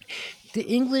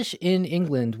English in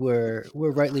England were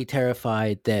rightly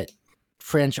terrified that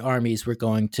French armies were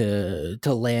going to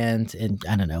land in,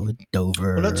 I don't know,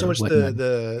 Dover. Well, not so much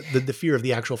the fear of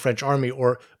the actual French army,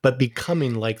 but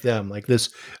becoming like them, like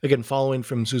this, again, following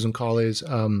from Susan Colley's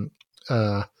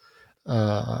book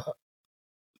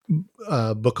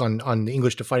on the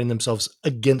English dividing themselves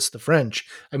against the French.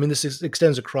 I mean, this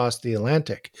extends across the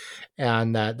Atlantic,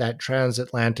 and that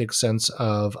transatlantic sense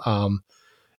of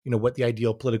what the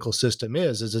ideal political system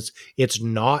is it's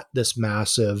not this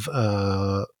massive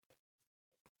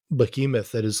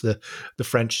behemoth that is the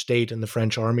French state and the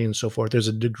French army and so forth. There's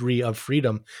a degree of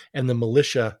freedom, and the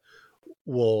militia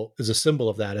is a symbol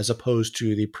of that, as opposed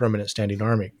to the permanent standing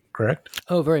army. Correct?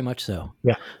 Oh, very much so.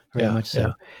 Yeah, very much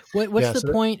so. Yeah. What's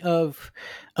the point of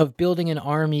building an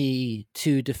army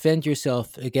to defend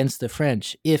yourself against the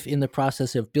French if, in the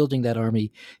process of building that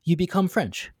army, you become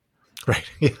French? Right.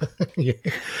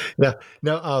 Yeah.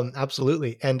 No,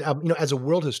 absolutely. And, as a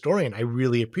world historian, I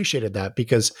really appreciated that,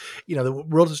 because, the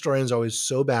world historian is always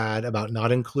so bad about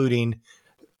not including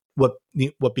what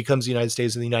becomes the United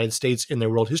States and the United States in their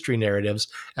world history narratives.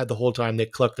 At the whole time, they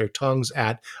cluck their tongues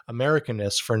at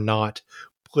Americanists for not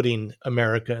putting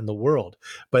America in the world.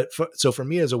 But for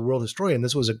me as a world historian,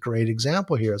 this was a great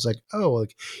example here. It's like,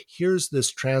 here's this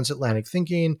transatlantic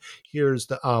thinking. Here's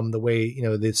the way,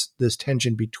 this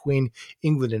tension between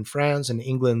England and France, and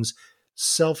England's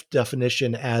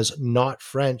self-definition as not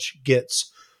French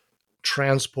gets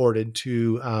transported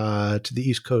to the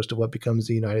East Coast of what becomes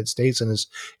the United States, and is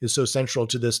so central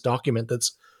to this document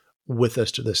that's with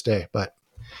us to this day. But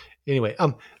anyway,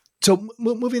 so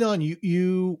moving on,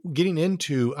 you getting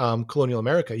into colonial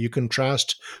America, you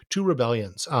contrast two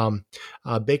rebellions,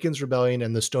 Bacon's Rebellion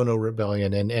and the Stono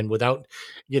Rebellion, and without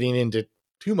getting into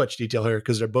too much detail here,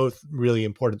 because they're both really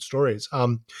important stories.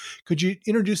 Could you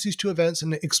introduce these two events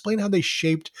and explain how they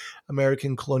shaped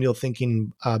American colonial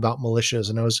thinking about militias?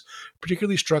 And I was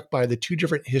particularly struck by the two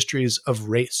different histories of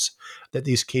race that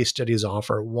these case studies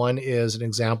offer. One is an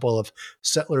example of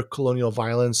settler colonial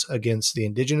violence against the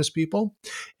indigenous people,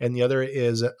 and the other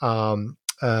is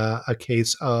a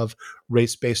case of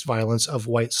race-based violence of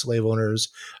white slave owners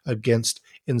against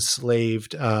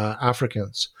enslaved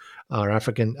Africans, or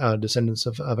African descendants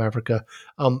of Africa.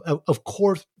 Of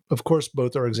course,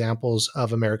 both are examples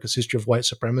of America's history of white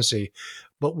supremacy.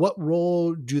 But what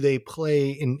role do they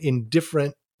play in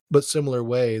different but similar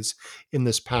ways in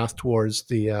this path towards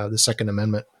the Second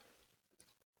Amendment?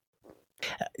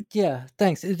 Yeah,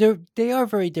 thanks. They are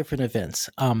very different events,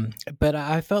 but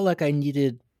I felt like I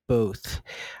needed both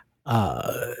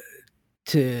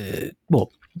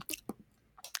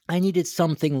I needed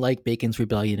something like Bacon's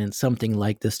Rebellion and something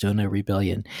like the Stono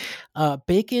Rebellion.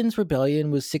 Bacon's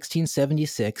Rebellion was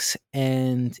 1676,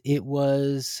 and it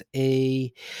was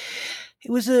a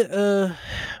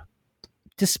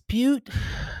dispute.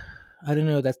 I don't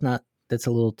know. That's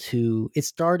a little too. It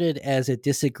started as a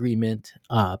disagreement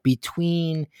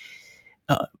between,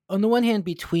 on the one hand,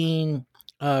 between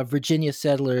Virginia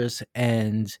settlers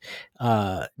and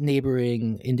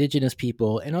neighboring indigenous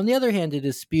people, and on the other hand, a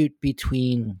dispute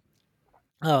between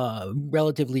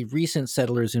relatively recent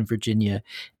settlers in Virginia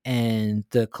and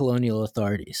the colonial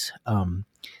authorities,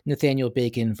 Nathaniel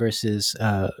Bacon versus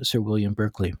Sir William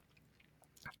Berkeley.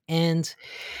 And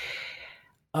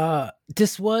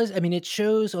this was, it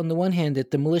shows on the one hand that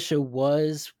the militia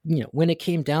was, when it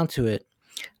came down to it,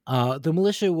 the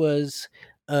militia was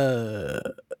a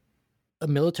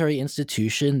military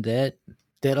institution that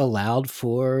allowed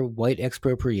for white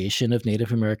expropriation of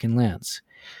Native American lands.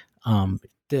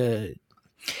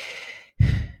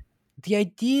 The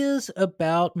ideas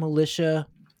about militia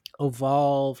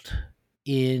evolved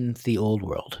in the Old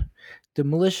World. The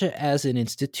militia as an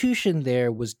institution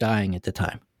there was dying at the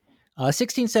time.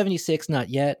 1676, not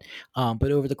yet,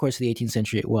 but over the course of the 18th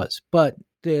century it was. But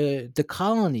the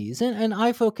colonies, and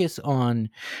I focus on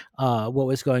what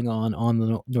was going on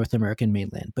the North American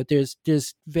mainland, but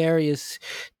there's various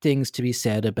things to be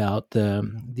said about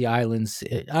the islands.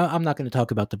 I'm not going to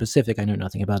talk about the Pacific, I know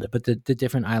nothing about it, but the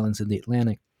different islands in the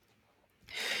Atlantic.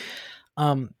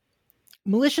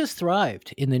 Militias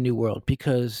thrived in the New World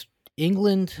because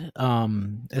England,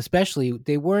 especially,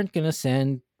 they weren't going to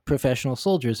send professional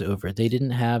soldiers over. They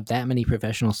didn't have that many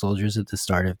professional soldiers at the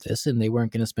start of this, and they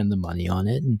weren't going to spend the money on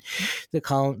it. And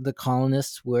the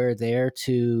colonists were there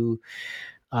to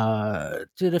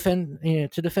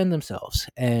defend themselves.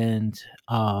 And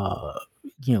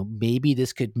maybe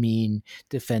this could mean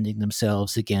defending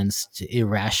themselves against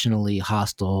irrationally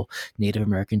hostile Native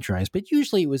American tribes, but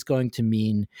usually it was going to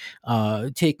mean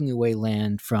taking away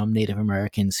land from Native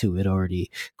Americans who had already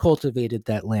cultivated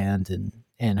that land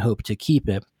and hoped to keep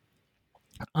it.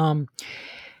 And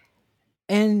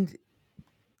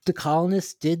the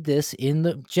colonists did this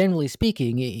generally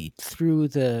speaking, through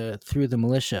the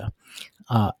militia.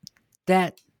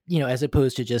 That, as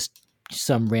opposed to just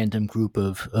some random group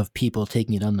of people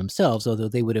taking it on themselves, although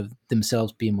they would have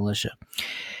themselves be a militia.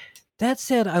 That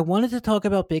said, I wanted to talk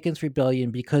about Bacon's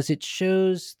Rebellion because it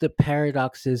shows the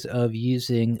paradoxes of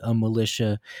using a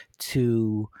militia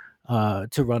to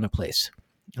run a place,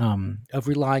 of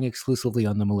relying exclusively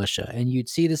on the militia. And you'd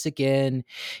see this again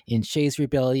in Shays'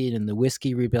 Rebellion and the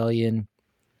Whiskey Rebellion,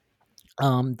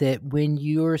 that when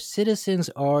your citizens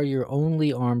are your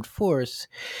only armed force,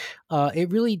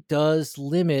 it really does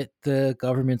limit the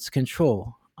government's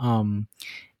control.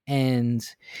 And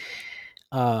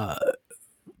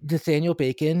Nathaniel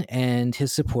Bacon and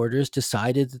his supporters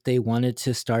decided that they wanted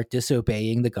to start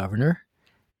disobeying the governor.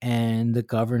 And the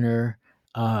governor,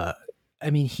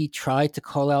 he tried to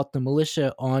call out the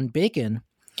militia on Bacon,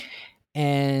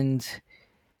 and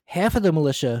half of the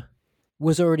militia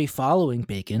was already following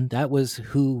Bacon. That was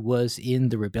who was in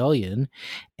the rebellion.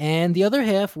 And the other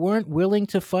half weren't willing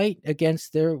to fight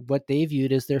against what they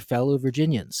viewed as their fellow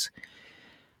Virginians.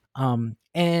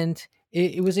 And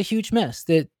it was a huge mess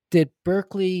that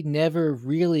Berkeley never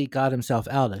really got himself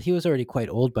out of. He was already quite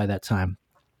old by that time.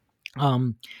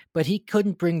 But he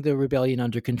couldn't bring the rebellion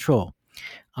under control.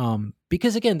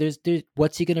 Because again, there's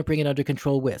what's he going to bring it under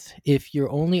control with? If your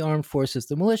only armed force is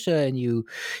the militia, and you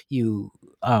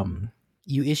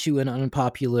issue an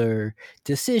unpopular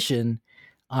decision,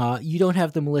 you don't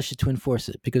have the militia to enforce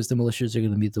it, because the militias are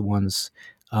going to be the ones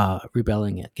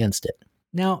rebelling against it.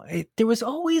 Now, there was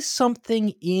always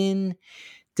something in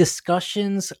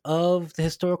discussions of the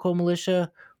historical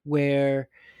militia where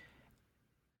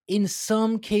in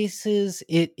some cases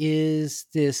it is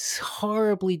this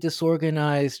horribly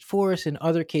disorganized force, in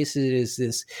other cases it is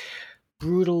this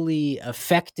brutally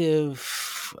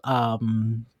effective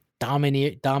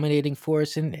dominating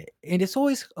force, and it's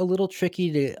always a little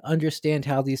tricky to understand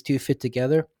how these two fit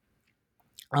together.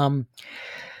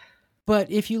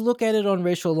 But if you look at it on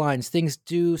racial lines, things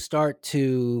do start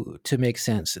to make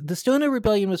sense. The Stono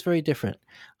Rebellion was very different.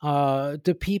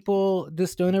 The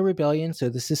Stono Rebellion, so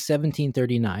this is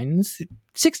 1739.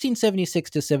 1676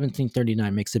 to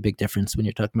 1739 makes a big difference when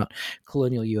you're talking about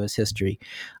colonial U.S. history.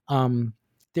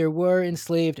 There were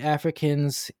enslaved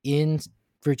Africans in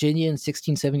Virginia in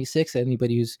 1676.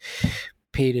 Anybody who's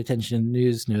paid attention to the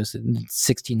news knows that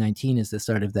 1619 is the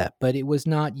start of that. But it was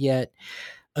not yet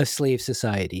a slave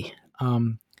society.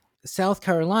 South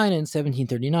Carolina in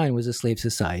 1739 was a slave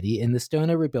society, and the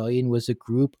Stono Rebellion was a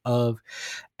group of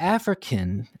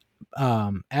Africans,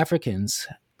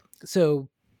 so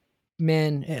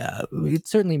men,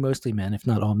 certainly mostly men, if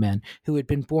not all men, who had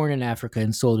been born in Africa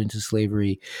and sold into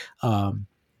slavery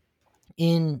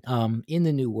in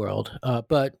the New World,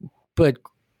 but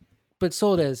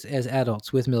sold as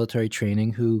adults with military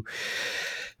training, who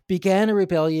began a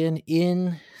rebellion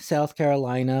in South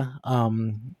Carolina,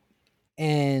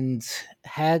 and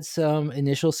had some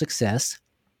initial success,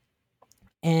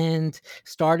 and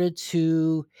started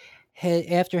to,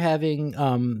 after having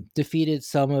defeated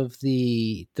some of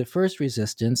the first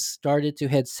resistance, started to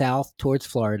head south towards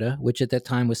Florida, which at that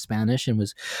time was Spanish and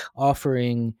was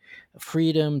offering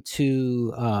freedom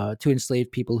to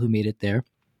enslaved people who made it there.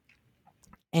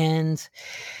 And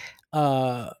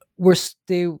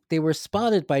they were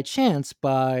spotted by chance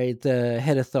by the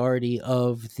head authority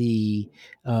of the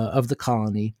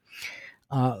colony,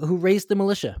 who raised the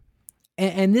militia.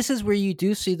 And this is where you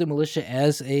do see the militia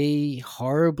as a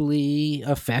horribly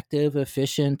effective,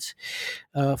 efficient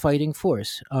fighting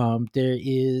force. There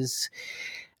is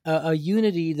a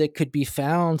unity that could be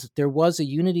found. There was a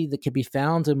unity that could be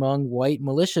found among white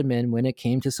militiamen when it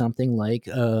came to something like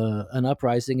an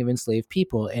uprising of enslaved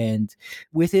people. And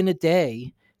within a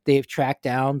day, they've tracked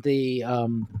down the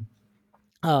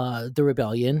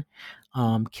rebellion,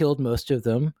 killed most of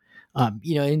them,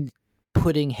 and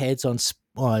putting heads on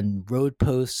road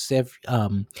posts,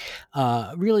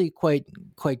 really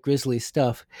quite grisly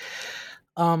stuff.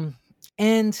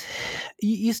 And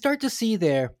you start to see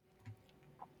there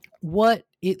what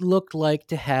it looked like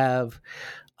to have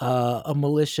a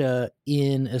militia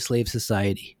in a slave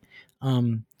society.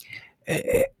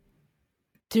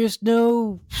 There's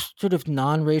no sort of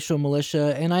non-racial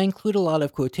militia, and I include a lot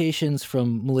of quotations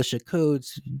from militia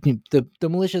codes. The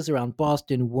militias around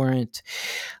Boston weren't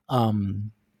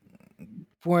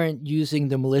using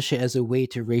the militia as a way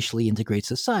to racially integrate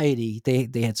society.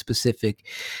 They had specific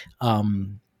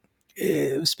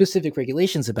specific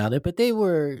regulations about it, but they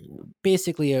were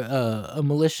basically a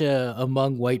militia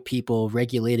among white people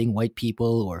regulating white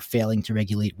people or failing to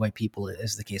regulate white people,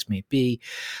 as the case may be.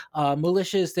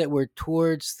 Militias that were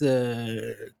towards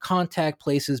the contact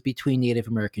places between Native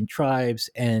American tribes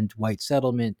and white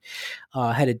settlement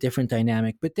had a different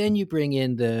dynamic. But then you bring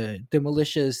in the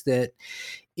militias that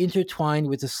intertwined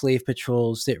with the slave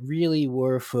patrols that really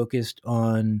were focused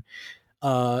on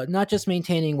not just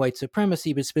maintaining white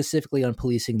supremacy, but specifically on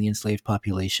policing the enslaved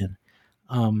population.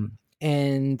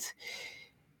 And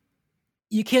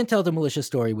you can't tell the militia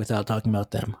story without talking about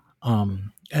them.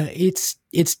 It's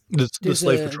the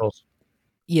slave patrols.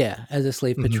 Yeah, as a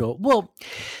slave patrol. Well,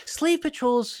 slave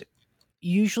patrols,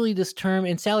 usually this term,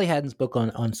 and Sally Haddon's book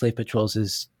on slave patrols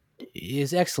is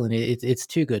excellent. It's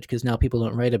too good because now people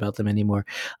don't write about them anymore.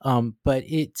 But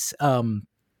it's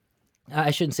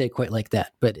I shouldn't say it quite like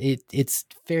that, but it's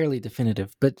fairly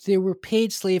definitive. But there were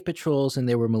paid slave patrols and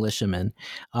there were militiamen,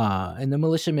 and the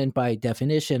militiamen, by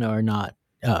definition, are not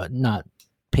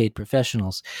paid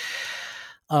professionals.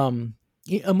 A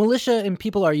militia, and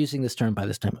people are using this term by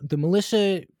this time. The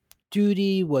militia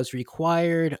duty was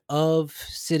required of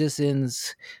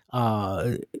citizens.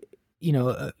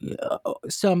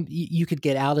 Some you could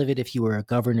get out of it if you were a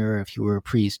governor or if you were a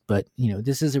priest, but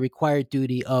this is a required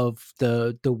duty of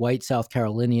the white South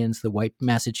Carolinians, the white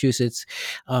Massachusetts,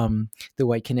 the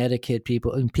white Connecticut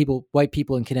people, and white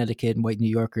people in Connecticut and white New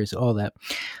Yorkers, all that.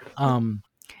 And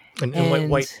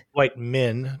white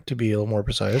men, to be a little more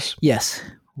precise. Yes,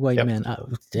 white men.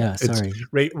 Sorry,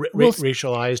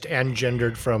 racialized and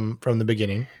gendered from the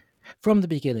beginning. From the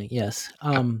beginning, yes.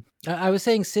 I was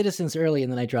saying citizens early,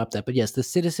 and then I dropped that. But yes, the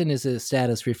citizen is a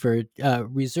status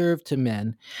reserved to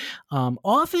men,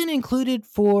 often included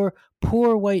for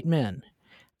poor white men.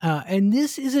 And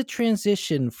this is a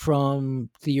transition from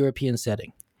the European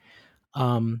setting.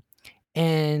 And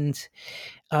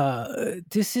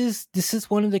this is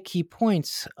one of the key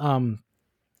points. One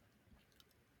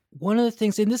of the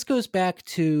things, and this goes back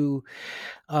to,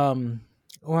 or am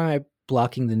I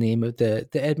blocking the name of the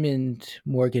Edmund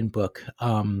Morgan book,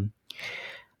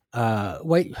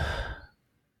 White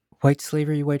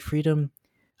Slavery, White Freedom.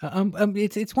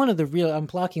 It's one of the real. I'm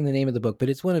blocking the name of the book, but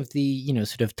it's one of the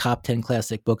sort of top 10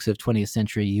 classic books of 20th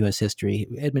century U.S. history.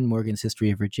 Edmund Morgan's History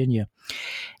of Virginia,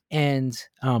 and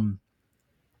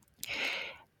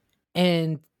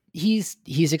he's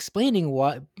explaining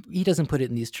why he doesn't put it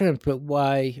in these terms, but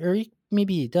why, or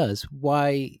maybe he does,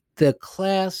 why the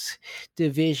class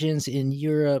divisions in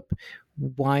Europe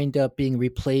wind up being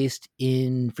replaced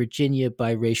in Virginia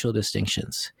by racial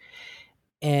distinctions.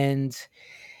 And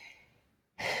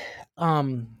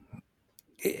I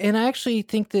actually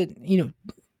think that,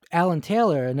 Alan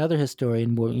Taylor, another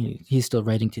historian, he's still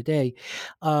writing today,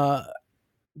 one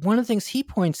of the things he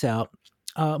points out,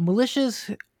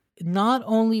 militias not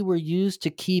only were used to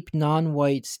keep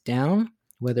non-whites down,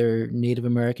 whether Native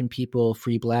American people,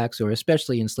 free blacks, or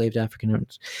especially enslaved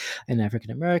Africans and African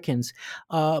Americans,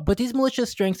 but these militias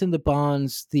strengthened the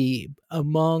bonds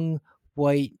among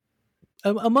white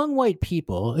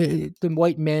people, the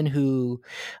white men who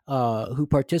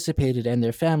participated and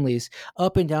their families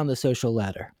up and down the social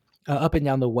ladder, up and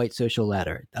down the white social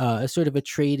ladder, a sort of a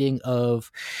trading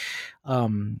of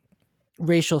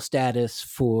racial status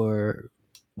for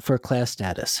class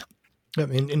status. I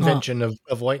mean, invention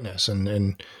of whiteness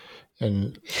and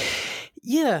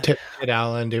yeah, Ted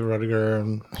Allen, David Rudiger,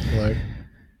 and like.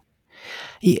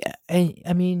 Yeah, and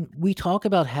I mean, we talk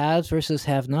about haves versus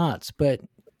have-nots, but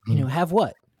have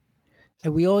what?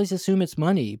 And we always assume it's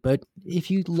money, but if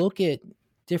you look at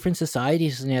different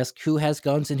societies and ask who has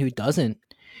guns and who doesn't,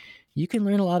 you can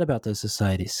learn a lot about those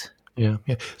societies. Yeah.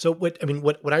 So what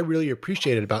I really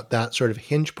appreciated about that sort of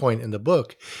hinge point in the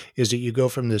book is that you go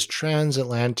from this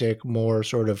transatlantic, more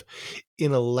sort of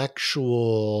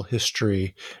intellectual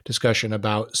history discussion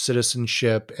about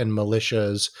citizenship and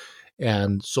militias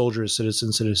and soldier as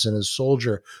citizen, citizen as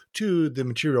soldier, to the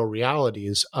material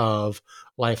realities of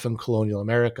life in colonial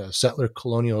America, settler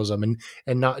colonialism,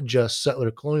 and not just settler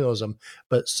colonialism,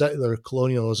 but settler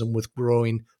colonialism with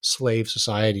growing slave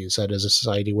societies. That is a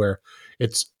society where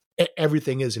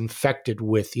everything is infected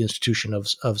with the institution of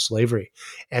slavery.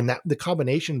 And that the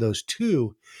combination of those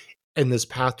two in this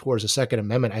path towards the Second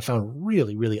Amendment, I found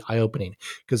really, really eye-opening.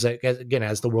 Because again,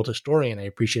 as the world historian, I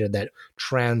appreciated that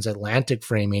transatlantic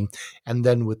framing. And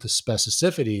then with the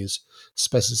specifics,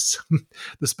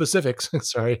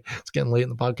 sorry, it's getting late in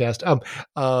the podcast,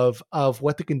 of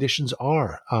what the conditions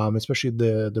are, especially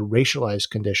the racialized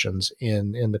conditions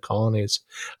in the colonies.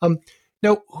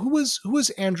 Now, who was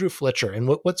Andrew Fletcher, and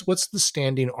what's the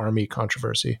standing army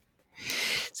controversy?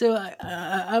 So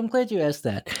I'm glad you asked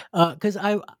that, because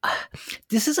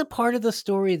this is a part of the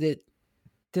story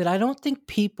that I don't think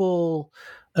people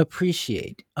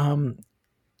appreciate.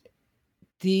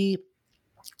 The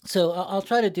So I'll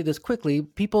try to do this quickly.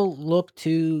 People look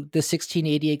to the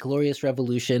 1688 Glorious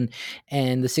Revolution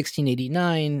and the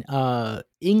 1689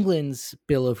 England's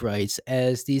Bill of Rights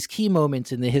as these key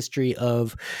moments in the history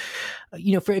of,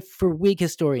 for Whig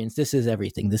historians, this is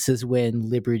everything. This is when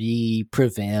liberty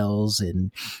prevails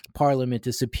and Parliament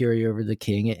is superior over the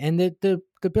king. And the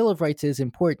Bill of Rights is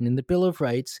important. And the Bill of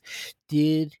Rights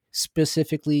did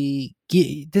specifically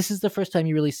this is the first time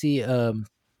you really see a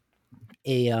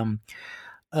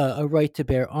right to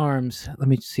bear arms. Let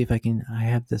me see if I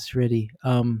have this ready.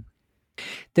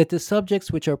 That the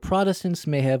subjects which are Protestants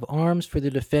may have arms for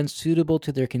the defense suitable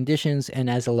to their conditions and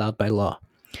as allowed by law.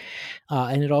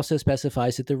 And it also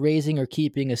specifies that the raising or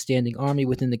keeping a standing army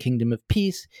within the kingdom of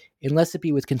peace, unless it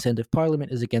be with consent of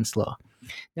Parliament, is against law.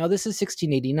 Now, this is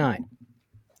 1689.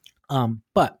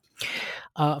 But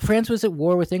France was at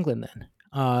war with England then,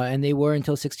 and they were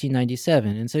until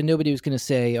 1697. And so nobody was going to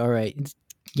say, all right,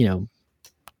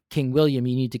 King William,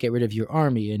 you need to get rid of your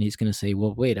army. And he's going to say,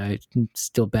 well, wait, I'm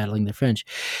still battling the French.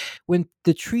 When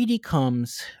the treaty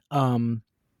comes,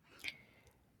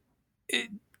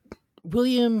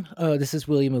 William, this is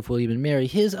William of William and Mary,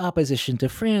 his opposition to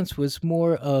France was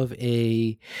more of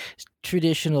a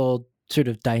traditional sort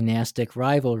of dynastic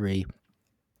rivalry,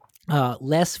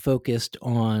 less focused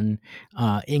on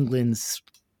England's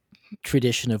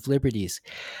tradition of liberties.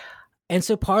 And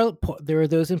so there are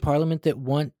those in Parliament that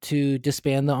want to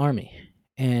disband the army,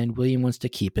 and William wants to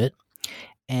keep it.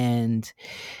 And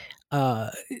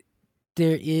there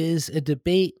is a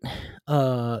debate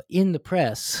in the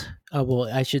press,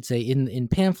 I should say in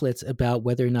pamphlets, about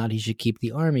whether or not he should keep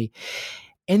the army.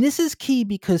 And this is key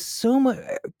because so much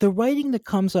the writing that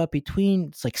comes up between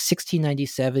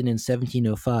 1697 and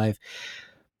 1705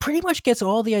 pretty much gets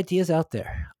all the ideas out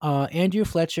there. Andrew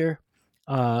Fletcher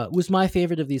was my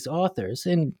favorite of these authors,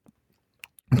 and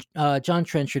John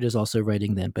Trenchard is also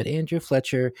writing then. But Andrew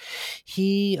Fletcher,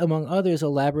 he, among others,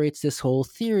 elaborates this whole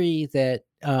theory that,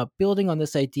 building on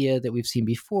this idea that we've seen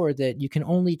before, that you can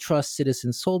only trust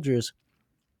citizen soldiers,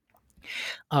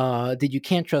 that you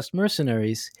can't trust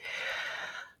mercenaries.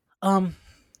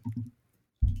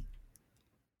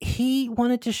 He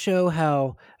wanted to show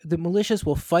how the militias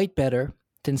will fight better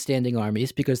than standing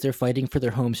armies because they're fighting for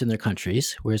their homes and their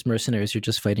countries, whereas mercenaries are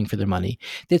just fighting for their money.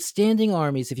 That standing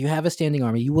armies, if you have a standing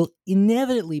army, you will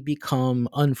inevitably become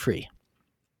unfree.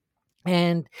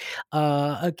 And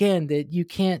again, that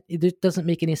it doesn't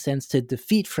make any sense to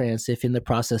defeat France if in the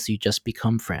process you just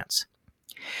become France.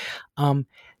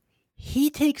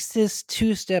 He takes this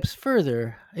two steps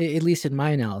further, at least in my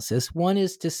analysis. One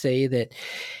is to say that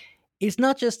it's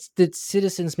not just that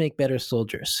citizens make better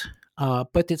soldiers,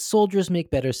 but that soldiers make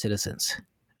better citizens.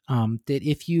 That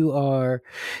if you are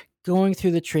going through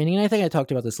the training, and I think I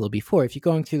talked about this a little before, if you're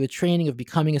going through the training of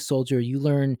becoming a soldier, you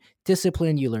learn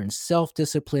discipline, you learn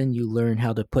self-discipline, you learn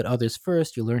how to put others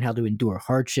first, you learn how to endure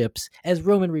hardships, as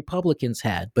Roman republicans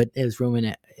had, but as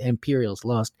Roman imperials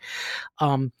lost.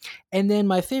 And then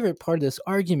my favorite part of this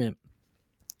argument,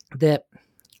 that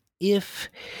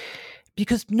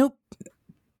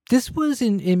this was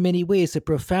in many ways a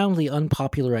profoundly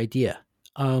unpopular idea.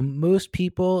 Most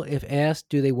people, if asked,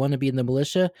 do they want to be in the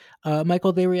militia,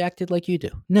 Michael, they reacted like you do.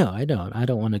 No, I don't. I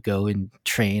don't want to go and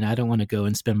train. I don't want to go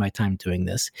and spend my time doing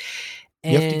this.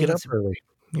 You have to get up early.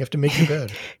 You have to make your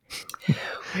bed.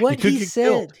 What he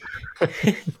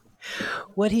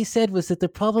said was that the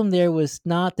problem there was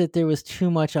not that there was too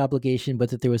much obligation, but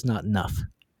that there was not enough.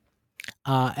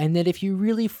 And that if you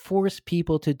really force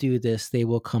people to do this, they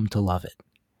will come to love it.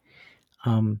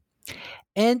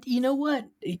 And you know what?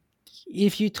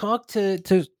 If you talk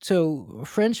to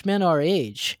French men our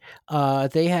age,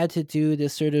 they had to do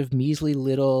this sort of measly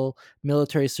little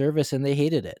military service, and they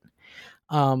hated it.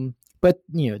 But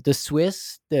the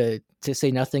Swiss, to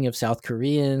say nothing of South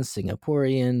Koreans,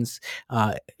 Singaporeans,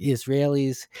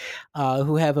 Israelis,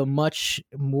 who have a much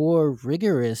more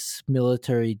rigorous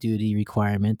military duty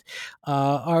requirement,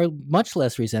 are much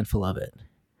less resentful of it.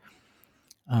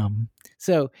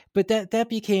 But that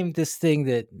became this thing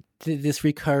that this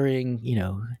recurring,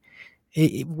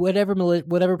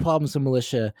 whatever problems a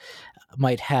militia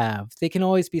might have, they can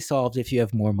always be solved if you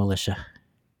have more militia.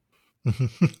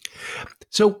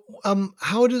 So,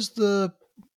 how does the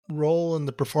role and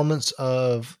the performance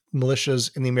of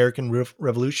militias in the American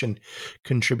Revolution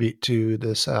contribute to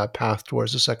this path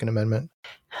towards the Second Amendment?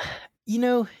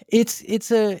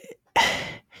 It's a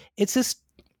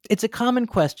common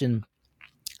question.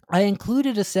 I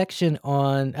included a section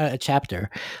on a chapter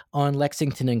on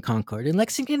Lexington and Concord. And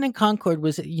Lexington and Concord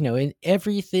was, in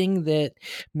everything that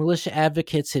militia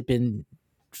advocates had been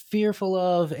fearful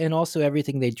of, and also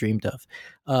everything they dreamed of.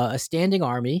 A standing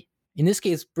army, in this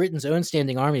case, Britain's own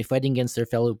standing army fighting against their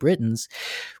fellow Britons,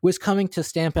 was coming to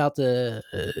stamp out the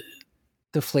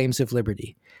flames of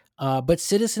liberty. But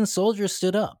citizen soldiers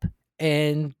stood up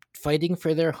and fighting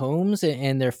for their homes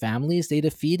and their families. They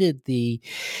defeated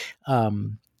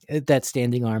that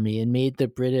standing army and made the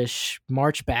British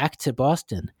march back to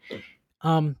Boston.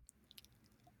 After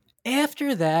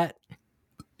that,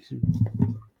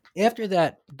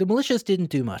 the militias didn't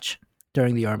do much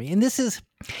during the army, and this is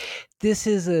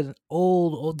an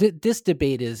old. This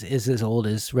debate is as old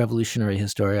as revolutionary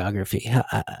historiography.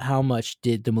 How much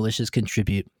did the militias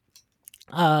contribute?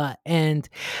 And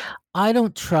I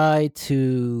don't try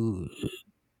to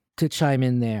chime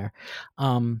in there.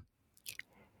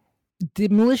 The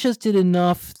militias did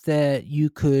enough that you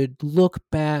could look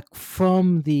back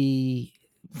from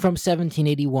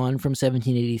 1781, from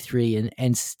 1783,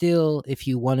 and still, if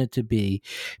you wanted to be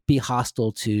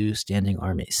hostile to standing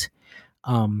armies.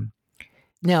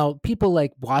 Now, people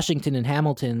like Washington and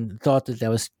Hamilton thought that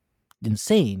was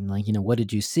insane. Like, what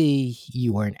did you see?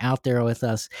 You weren't out there with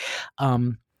us.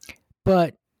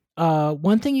 But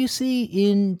one thing you see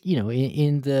in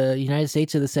the United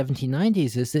States of the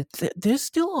 1790s is that there's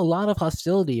still a lot of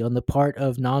hostility on the part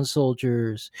of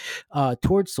non-soldiers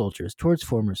towards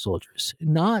former soldiers.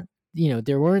 Not,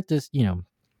 there weren't this,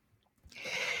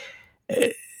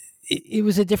 it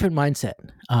was a different mindset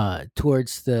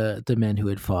towards the men who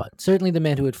had fought. Certainly the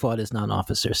men who had fought as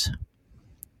non-officers.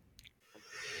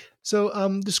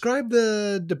 So describe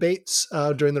the debates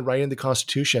during the writing of the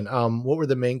Constitution. What were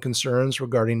the main concerns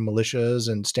regarding militias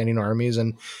and standing armies?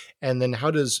 And then how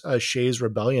does Shays'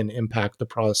 Rebellion impact the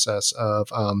process of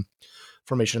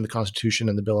formation of the Constitution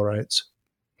and the Bill of Rights?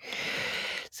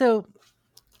 So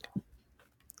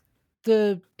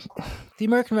the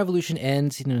American Revolution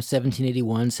ends, 1781,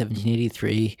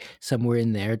 1783, somewhere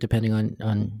in there, depending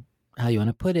on how you want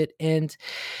to put it. And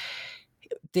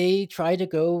they try to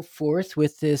go forth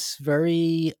with this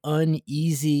very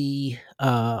uneasy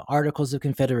Articles of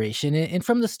Confederation. And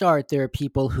from the start, there are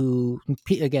people who,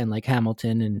 again, like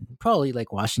Hamilton and probably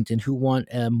like Washington, who want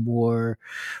a more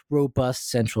robust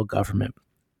central government.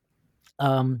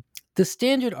 The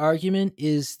standard argument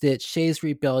is that Shays'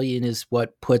 Rebellion is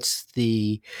what puts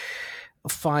the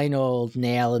final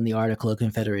nail in the Article of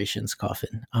Confederation's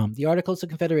coffin. The Articles of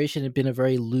Confederation had been a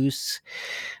very loose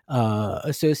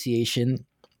association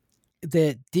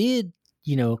that did,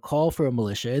 call for a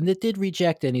militia, and that did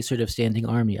reject any sort of standing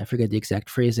army. I forget the exact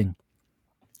phrasing.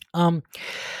 So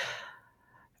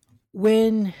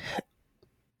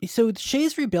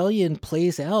Shays' Rebellion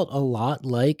plays out a lot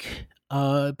like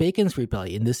Bacon's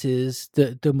Rebellion. This is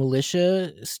the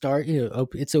militia start,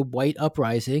 it's a white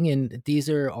uprising, and these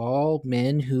are all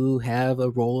men who have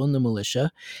a role in the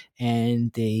militia,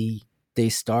 and they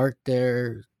start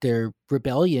their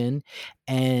rebellion,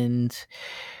 and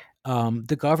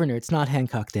the governor, it's not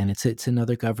Hancock then, it's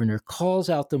another governor,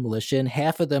 calls out the militia, and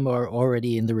half of them are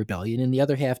already in the rebellion, and the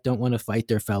other half don't want to fight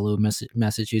their fellow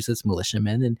Massachusetts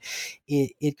militiamen, and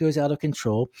it goes out of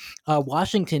control.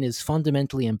 Washington is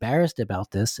fundamentally embarrassed about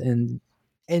this, and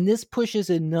this pushes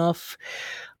enough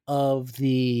of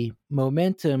the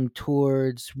momentum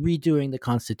towards redoing the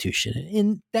Constitution.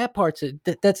 In that part,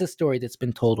 that's a story that's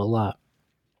been told a lot.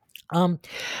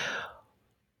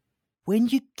 When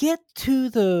you get to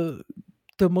the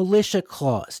militia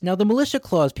clause, now the militia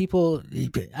clause, people,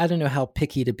 I don't know how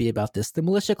picky to be about this. The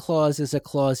militia clause is a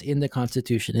clause in the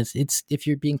Constitution. It's if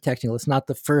you're being technical, it's not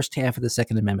the first half of the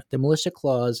Second Amendment. The militia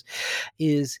clause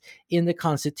is in the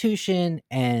Constitution,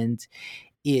 and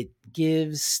it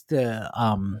gives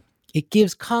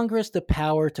Congress the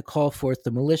power to call forth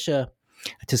the militia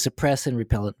to suppress and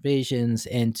repel invasions,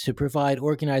 and to provide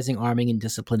organizing, arming, and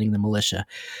disciplining the militia.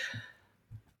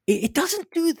 It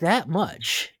doesn't do that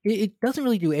much. It doesn't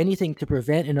really do anything to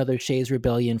prevent another Shays'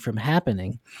 Rebellion from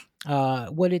happening.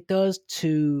 What it does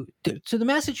to the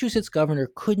Massachusetts governor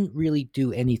couldn't really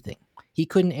do anything. He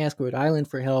couldn't ask Rhode Island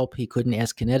for help. He couldn't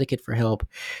ask Connecticut for help.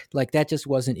 Like, that just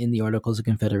wasn't in the Articles of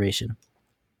Confederation.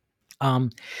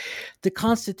 The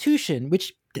Constitution,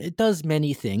 which does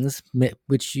many things,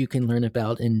 which you can learn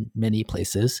about in many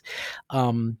places,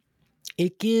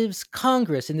 it gives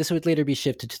Congress, and this would later be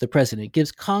shifted to the president, it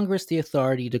gives Congress the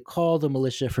authority to call the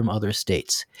militia from other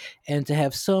states and to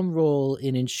have some role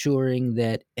in ensuring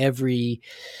that every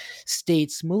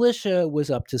state's militia was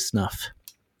up to snuff.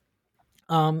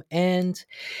 And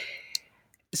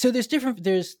so there's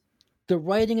the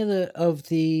writing of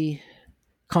the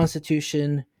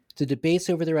Constitution, the debates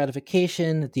over the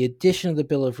ratification, the addition of the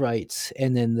Bill of Rights,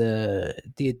 and then the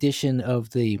addition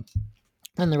of the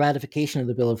ratification of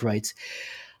the Bill of Rights.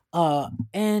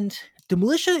 And the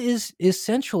militia is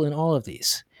central in all of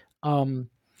these.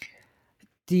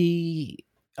 The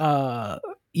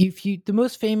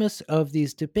most famous of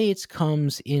these debates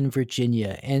comes in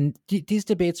Virginia, and these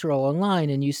debates are all online.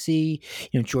 And you see,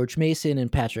 George Mason and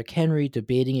Patrick Henry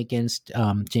debating against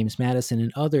James Madison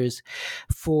and others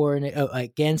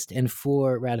against and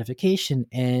for ratification.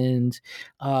 And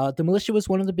the militia was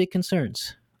one of the big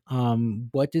concerns.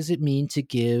 What does it mean to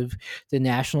give the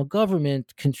national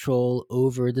government control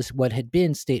over this? What had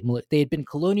been they had been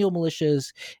colonial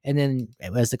militias, and then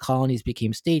as the colonies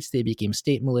became states, they became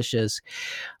state militias.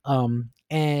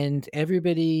 And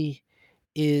everybody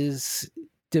is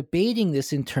debating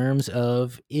this in terms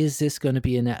of, is this going to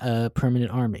be a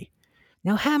permanent army?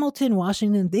 Now, Hamilton,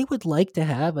 Washington, they would like to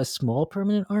have a small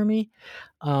permanent army,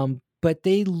 but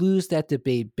they lose that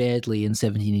debate badly in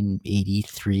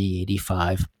 1783,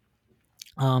 85.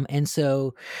 And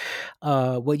so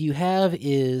what you have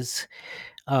is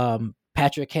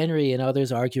Patrick Henry and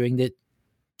others arguing that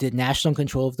the national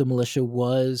control of the militia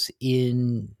was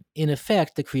in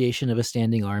effect the creation of a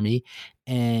standing army,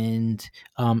 and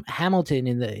Hamilton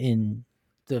in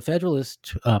the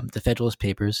Federalist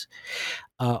Papers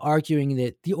arguing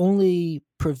that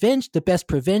the best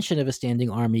prevention of a standing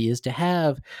army is to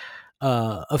have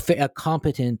a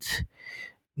competent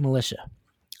militia.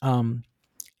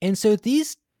 And so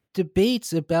these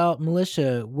debates about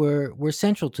militia were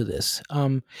central to this.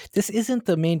 This isn't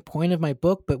the main point of my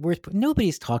book, but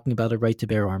nobody's talking about a right to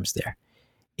bear arms there.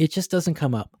 It just doesn't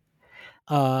come up.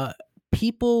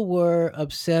 People were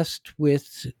obsessed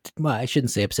with, well, I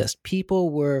shouldn't say obsessed. People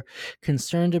were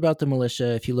concerned about the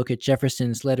militia. If you look at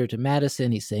Jefferson's letter to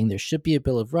Madison, he's saying there should be a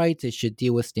Bill of Rights. It should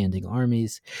deal with standing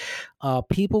armies.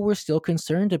 People were still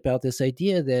concerned about this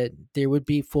idea that there would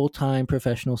be full-time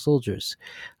professional soldiers,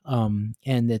 and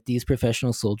that these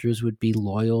professional soldiers would be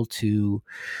loyal to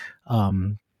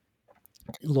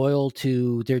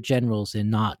their generals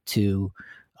and not to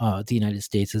the United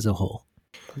States as a whole.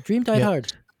 The dream died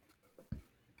hard.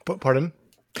 Pardon?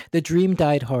 The dream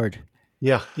died hard.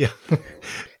 Yeah.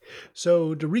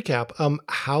 So to recap,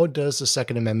 how does the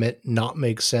Second Amendment not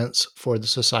make sense for the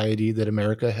society that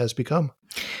America has become?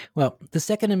 Well, the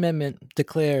Second Amendment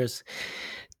declares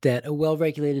that a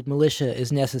well-regulated militia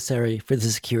is necessary for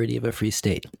the security of a free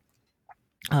state.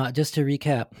 Just to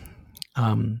recap,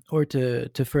 or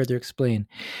to further explain,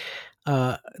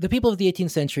 the people of the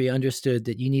 18th century understood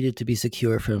that you needed to be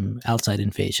secure from outside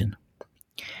invasion.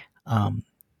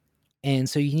 And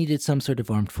so you needed some sort of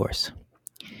armed force.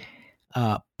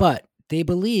 But they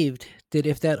believed that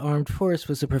if that armed force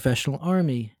was a professional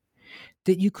army,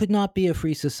 that you could not be a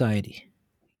free society.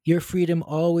 Your freedom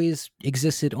always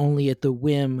existed only at the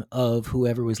whim of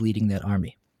whoever was leading that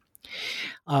army.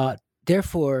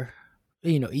 Therefore,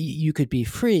 you could be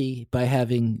free by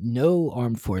having no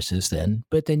armed forces then,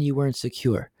 but then you weren't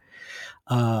secure.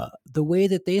 The way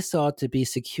that they sought to be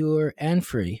secure and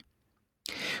free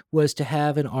was to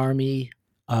have an army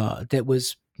that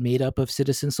was made up of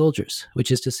citizen soldiers, which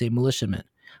is to say militiamen.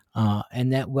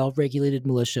 And that well-regulated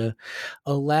militia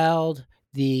allowed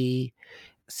the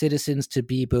citizens to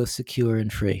be both secure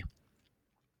and free.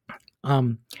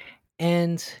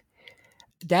 And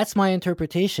that's my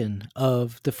interpretation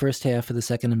of the first half of the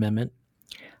Second Amendment.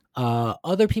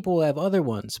 Other people will have other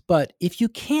ones, but if you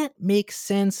can't make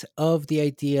sense of the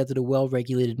idea that a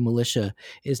well-regulated militia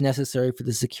is necessary for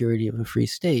the security of a free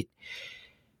state,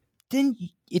 then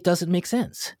it doesn't make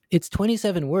sense. It's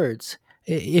 27 words.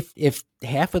 If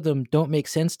half of them don't make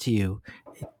sense to you,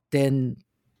 then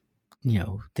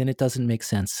it doesn't make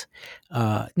sense.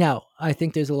 Now, I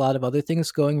think there's a lot of other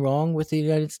things going wrong with the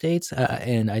United States,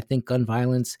 and I think gun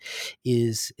violence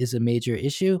is a major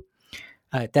issue.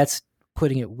 That's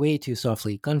putting it way too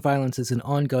softly. Gun violence is an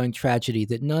ongoing tragedy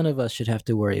that none of us should have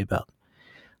to worry about.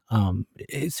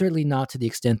 It's certainly not to the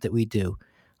extent that we do.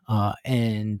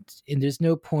 And there's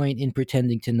no point in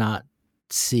pretending to not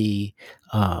see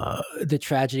the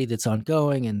tragedy that's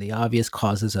ongoing and the obvious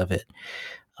causes of it.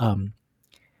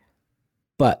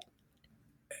 But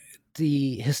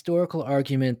the historical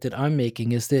argument that I'm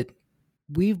making is that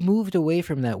we've moved away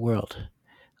from that world.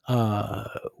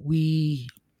 We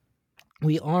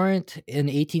aren't an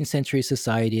 18th century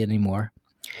society anymore.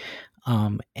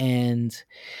 And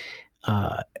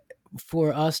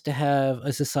for us to have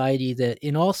a society that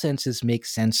in all senses makes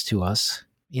sense to us,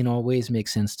 in all ways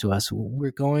makes sense to us,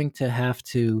 we're going to have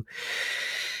to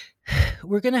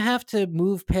we're going to have to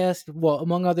move past, well,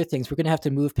 among other things, we're going to have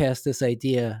to move past this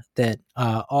idea that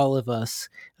all of us,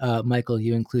 Michael,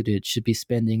 you included, should be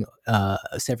spending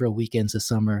several weekends of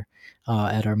summer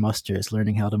at our musters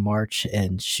learning how to march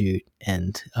and shoot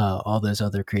and all those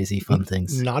other crazy fun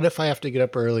things. Not if I have to get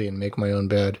up early and make my own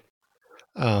bed.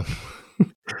 But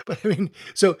I mean,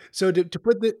 so to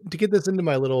get this into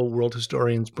my little world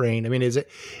historian's brain, I mean,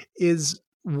 is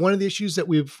one of the issues that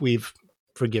we've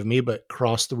forgive me, but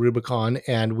crossed the Rubicon,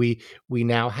 and we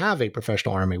now have a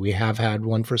professional army. We have had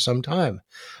one for some time.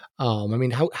 I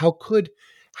mean, how could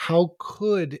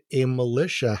a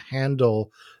militia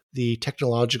handle the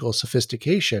technological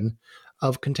sophistication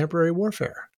of contemporary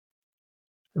warfare?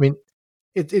 I mean,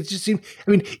 it just seems.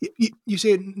 I mean, you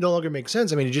say it no longer makes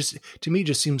sense. I mean, to me, it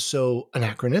just seems so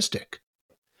anachronistic.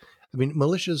 I mean,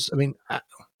 militias. I mean,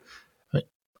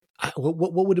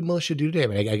 what would a militia do today? I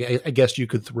mean, I guess you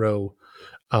could throw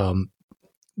the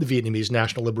Vietnamese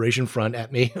National Liberation Front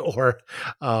at me, or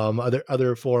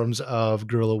other forms of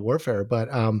guerrilla warfare. But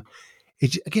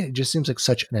it just seems like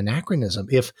such an anachronism.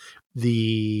 If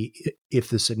the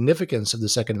significance of the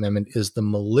Second Amendment is the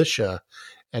militia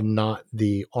and not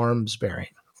the arms bearing.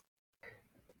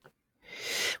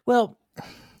 Well,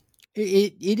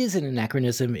 it is an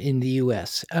anachronism in the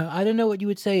U.S. I don't know what you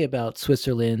would say about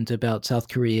Switzerland, about South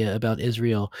Korea, about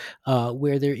Israel,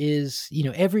 where there is,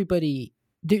 everybody.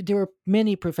 There are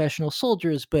many professional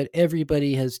soldiers, but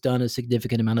everybody has done a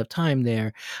significant amount of time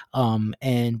there.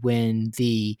 And when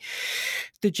the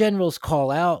generals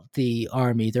call out the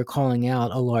army, they're calling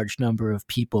out a large number of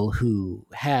people who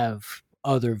have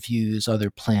other views,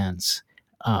 other plans.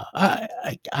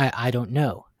 I don't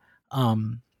know.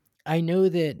 I know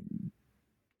that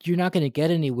you're not going to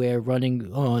get anywhere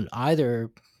running on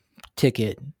either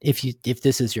ticket if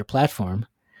this is your platform.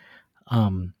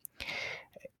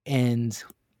 And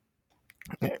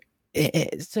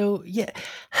so, yeah,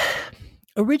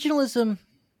 originalism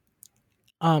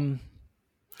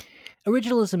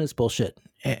is bullshit,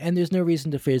 and there's no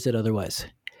reason to phrase it otherwise.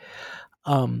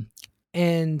 And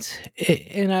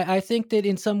I think that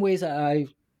in some ways,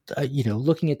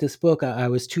 looking at this book, I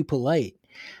was too polite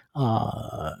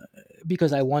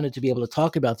because I wanted to be able to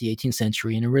talk about the 18th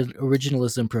century, and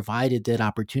originalism provided that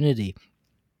opportunity.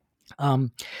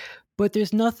 But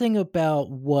there's nothing about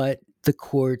what the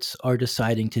courts are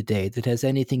deciding today that has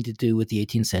anything to do with the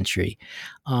 18th century.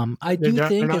 I do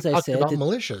think, as I said, about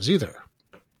militias either.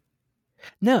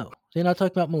 No, they're not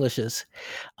talking about militias,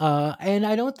 and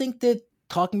I don't think that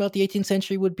talking about the 18th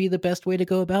century would be the best way to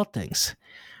go about things.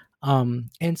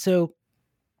 And so,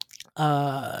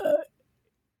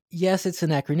 yes, it's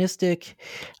anachronistic,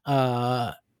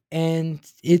 and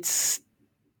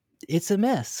it's a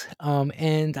mess.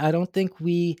 And I don't think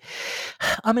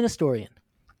I'm an historian.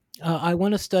 I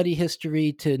want to study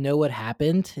history to know what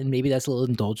happened, and maybe that's a little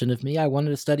indulgent of me. I wanted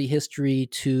to study history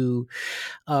to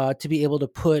be able to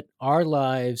put our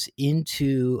lives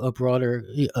into a broader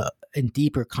and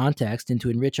deeper context, and to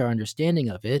enrich our understanding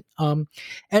of it.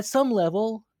 At some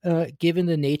level, given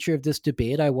the nature of this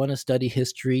debate, I want to study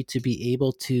history to be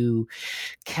able to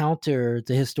counter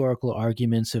the historical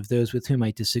arguments of those with whom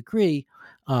I disagree.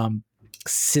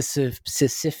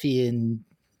 Sisyphean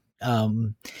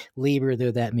labor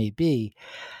though that may be.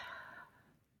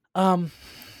 But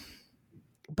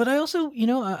I also,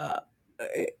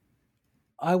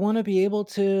 I want to be able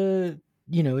to,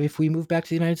 if we move back to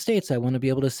the United States, I want to be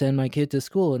able to send my kid to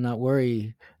school and not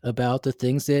worry about the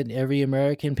things that every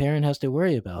American parent has to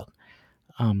worry about.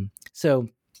 So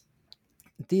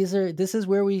this is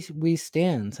where we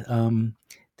stand.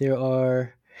 There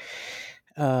are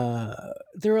a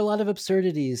lot of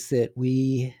absurdities that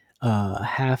we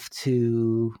have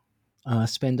to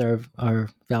spend our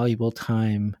valuable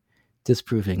time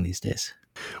disproving these days.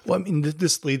 Well, I mean,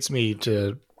 this leads me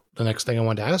to the next thing I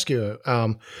wanted to ask you.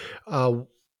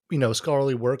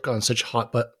 Scholarly work on such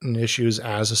hot button issues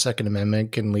as the Second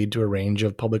Amendment can lead to a range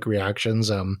of public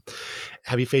reactions.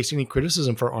 Have you faced any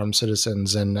criticism for armed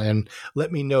citizens? And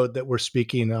let me note that we're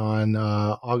speaking on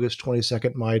August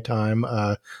 22nd, my time,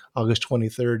 August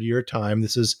 23rd, your time.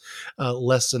 This is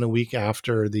less than a week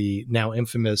after the now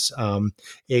infamous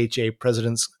AHA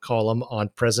President's column on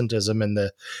presentism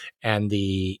and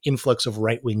the influx of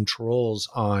right-wing trolls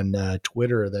on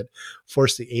Twitter that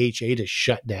forced the AHA to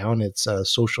shut down its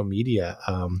social media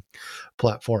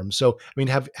platform. So, I mean,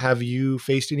 have you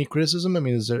faced any criticism? I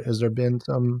mean, has there been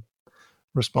some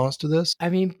response to this? I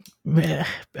mean,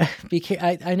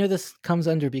 I know this comes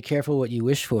under be careful what you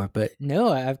wish for, but no,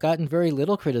 I've gotten very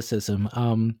little criticism.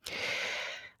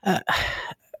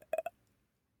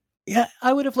 Yeah,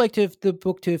 I would have liked the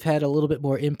book to have had a little bit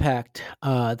more impact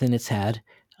than it's had.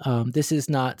 This is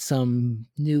not some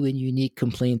new and unique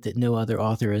complaint that no other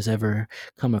author has ever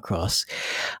come across.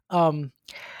 I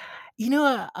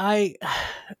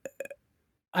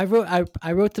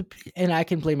wrote the, and I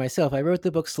can blame myself. I wrote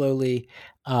the book slowly,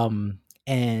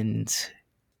 and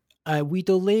we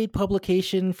delayed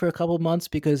publication for a couple of months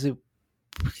because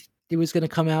it was going to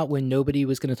come out when nobody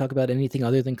was going to talk about anything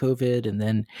other than COVID. And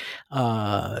then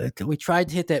we tried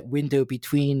to hit that window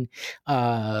between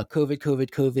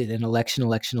COVID, and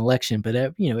election. But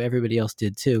everybody else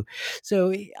did too.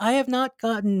 So I have not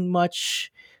gotten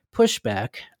much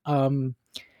pushback.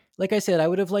 Like I said, I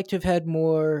would have liked to have had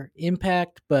more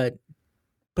impact, but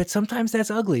sometimes that's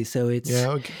ugly. So it's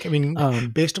I mean,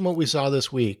 based on what we saw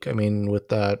this week, I mean, with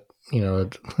that,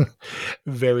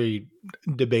 very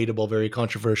debatable, very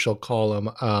controversial column,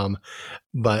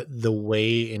 but the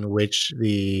way in which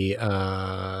the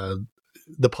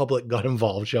public got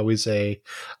involved, shall we say,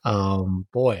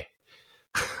 boy.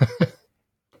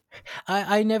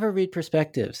 I never read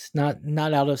perspectives, not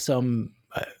out of some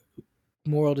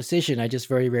moral decision. I just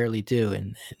very rarely do,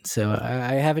 and so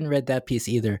I haven't read that piece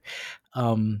either.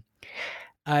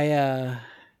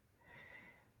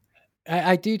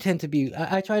 I do tend to be.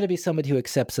 I try to be somebody who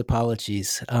accepts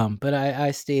apologies, but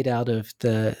I stayed out of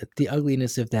the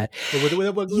ugliness of that. You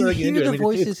hear the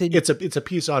voices. It's a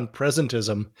piece on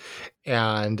presentism,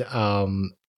 and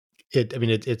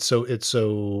it's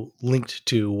so linked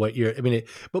to what you're. I mean,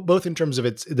 but both in terms of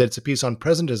that it's a piece on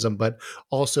presentism, but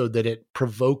also that it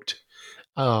provoked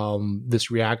this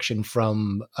reaction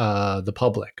from the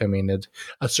public. I mean,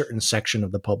 a certain section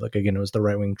of the public. Again, it was the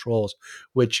right-wing trolls,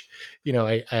 which,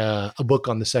 a book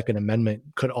on the Second Amendment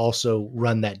could also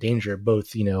run that danger,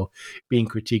 both, being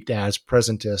critiqued as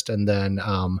presentist and then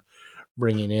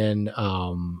bringing in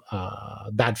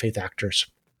bad faith actors.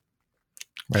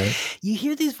 Right. You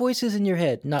hear these voices in your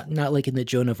head, not like in the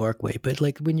Joan of Arc way, but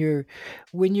like when you're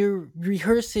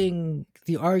rehearsing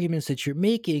the arguments that you're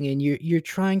making, and you're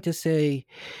trying to say,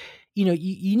 you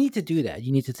need to do that.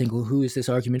 You need to think, well, who is this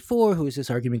argument for? Who is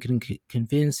this argument going to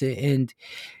convince? And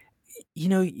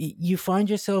you find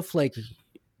yourself like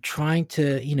trying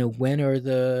to, when are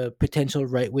the potential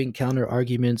right-wing counter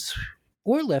arguments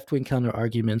or left-wing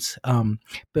counter-arguments,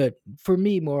 but for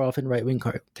me, more often right-wing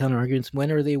counter-arguments.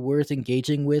 When are they worth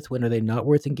engaging with? When are they not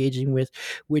worth engaging with?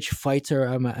 Which fights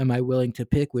am I willing to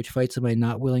pick? Which fights am I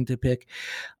not willing to pick?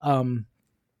 And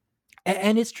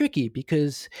it's tricky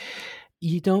because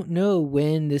you don't know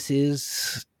when this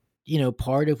is,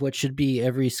 part of what should be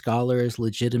every scholar's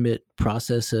legitimate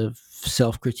process of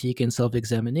self-critique and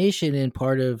self-examination, and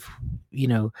part of,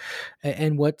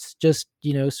 and what's just,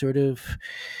 sort of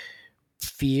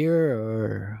fear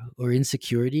or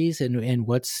insecurities, and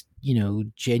what's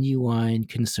genuine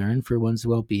concern for one's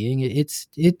well-being. It's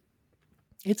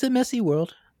a messy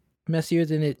world, messier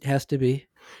than it has to be.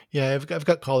 Yeah, I've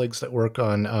got colleagues that work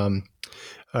on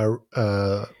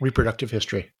reproductive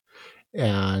history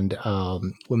and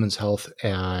women's health,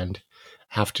 and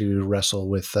have to wrestle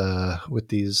with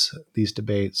these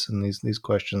debates and these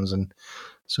questions and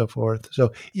so forth.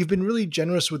 So you've been really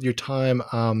generous with your time.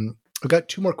 I've got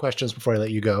two more questions before I let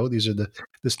you go. These are the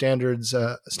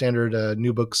standard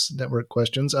New Books Network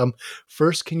questions.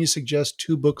 First, can you suggest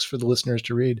 2 books for the listeners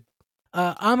to read?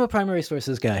 I'm a primary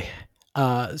sources guy.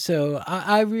 So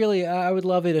I would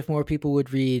love it if more people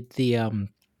would read the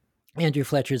Andrew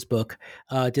Fletcher's book,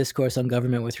 Discourse on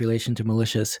Government with Relation to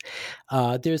Militias.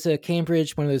 There's a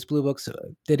Cambridge, one of those blue books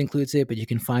that includes it, but you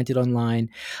can find it online.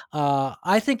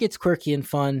 I think it's quirky and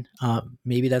fun.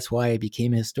 Maybe that's why I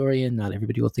became a historian. Not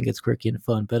everybody will think it's quirky and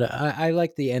fun, but I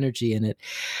like the energy in it.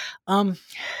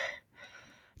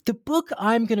 The book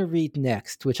I'm going to read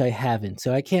next, which I haven't,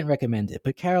 so I can't recommend it,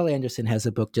 but Carol Anderson has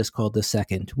a book just called The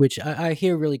Second, which I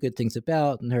hear really good things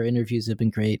about, and her interviews have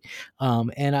been great.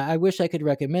 And I wish I could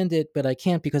recommend it, but I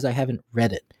can't because I haven't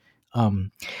read it.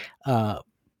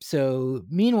 So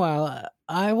meanwhile,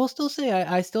 I will still say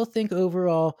I still think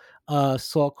overall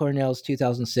Saul Cornell's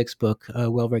 2006 book,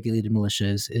 Well-Regulated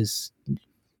Militia,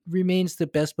 remains the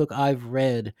best book I've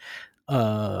read.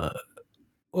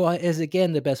 Is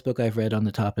again the best book I've read on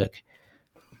the topic.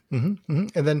 Mm-hmm,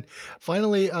 mm-hmm. And then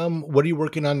finally, what are you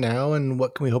working on now, and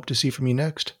what can we hope to see from you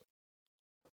next?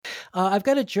 I've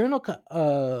got a journal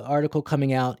article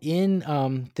coming out in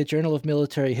the Journal of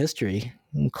Military History,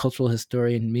 cultural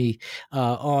historian me,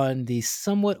 on the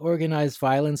somewhat organized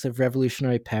violence of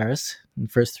revolutionary Paris in the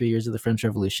first 3 years of the French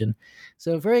Revolution.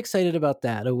 So I'm very excited about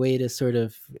that, a way to sort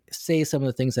of say some of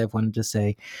the things I've wanted to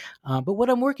say. But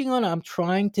what I'm working on, I'm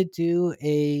trying to do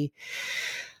a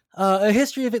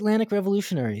history of Atlantic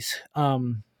revolutionaries. I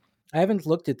haven't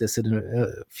looked at this in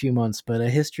a few months, but a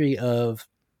history of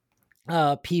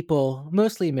people,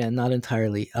 mostly men, not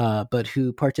entirely, but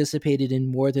who participated in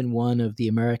more than one of the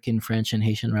American, French, and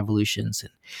Haitian revolutions,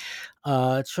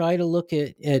 and try to look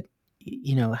at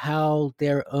how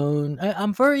their own.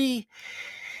 I'm very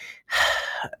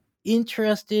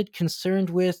interested,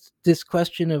 concerned with this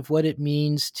question of what it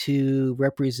means to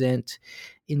represent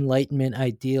Enlightenment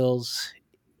ideals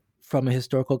from a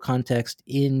historical context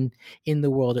in the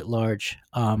world at large.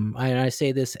 I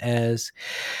say this as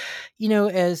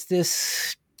as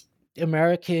this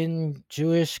American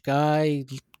Jewish guy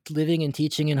living and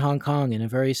teaching in Hong Kong in a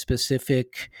very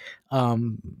specific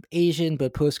Asian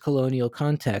but post-colonial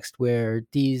context, where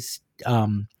these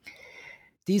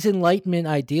Enlightenment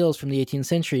ideals from the 18th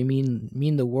century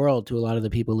mean the world to a lot of the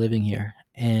people living here.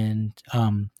 And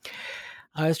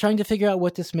I was trying to figure out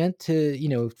what this meant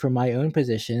to, from my own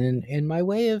position. And my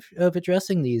way of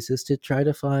addressing these is to try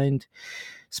to find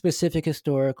specific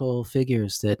historical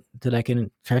figures that I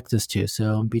can track this to. So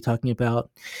I'll be talking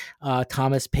about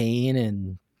Thomas Paine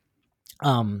and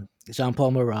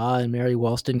Jean-Paul Marat and Mary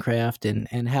Wollstonecraft,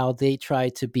 and how they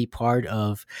tried to be part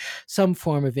of some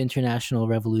form of international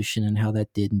revolution, and how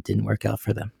that didn't work out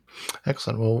for them.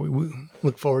 Excellent. Well, we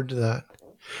look forward to that.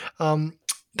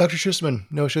 Dr. Schusterman,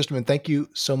 Noah Schusterman, thank you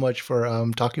so much for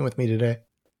talking with me today.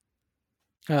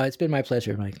 It's been my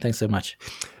pleasure, Mike. Thanks so much.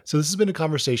 So this has been a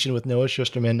conversation with Noah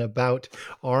Schusterman about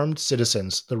Armed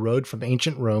Citizens, The Road from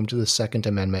Ancient Rome to the Second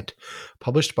Amendment,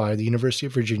 published by the University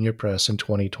of Virginia Press in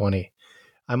 2020.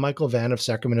 I'm Michael Vann of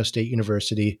Sacramento State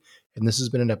University, and this has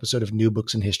been an episode of New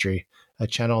Books in History, a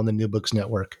channel on the New Books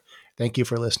Network. Thank you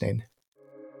for listening.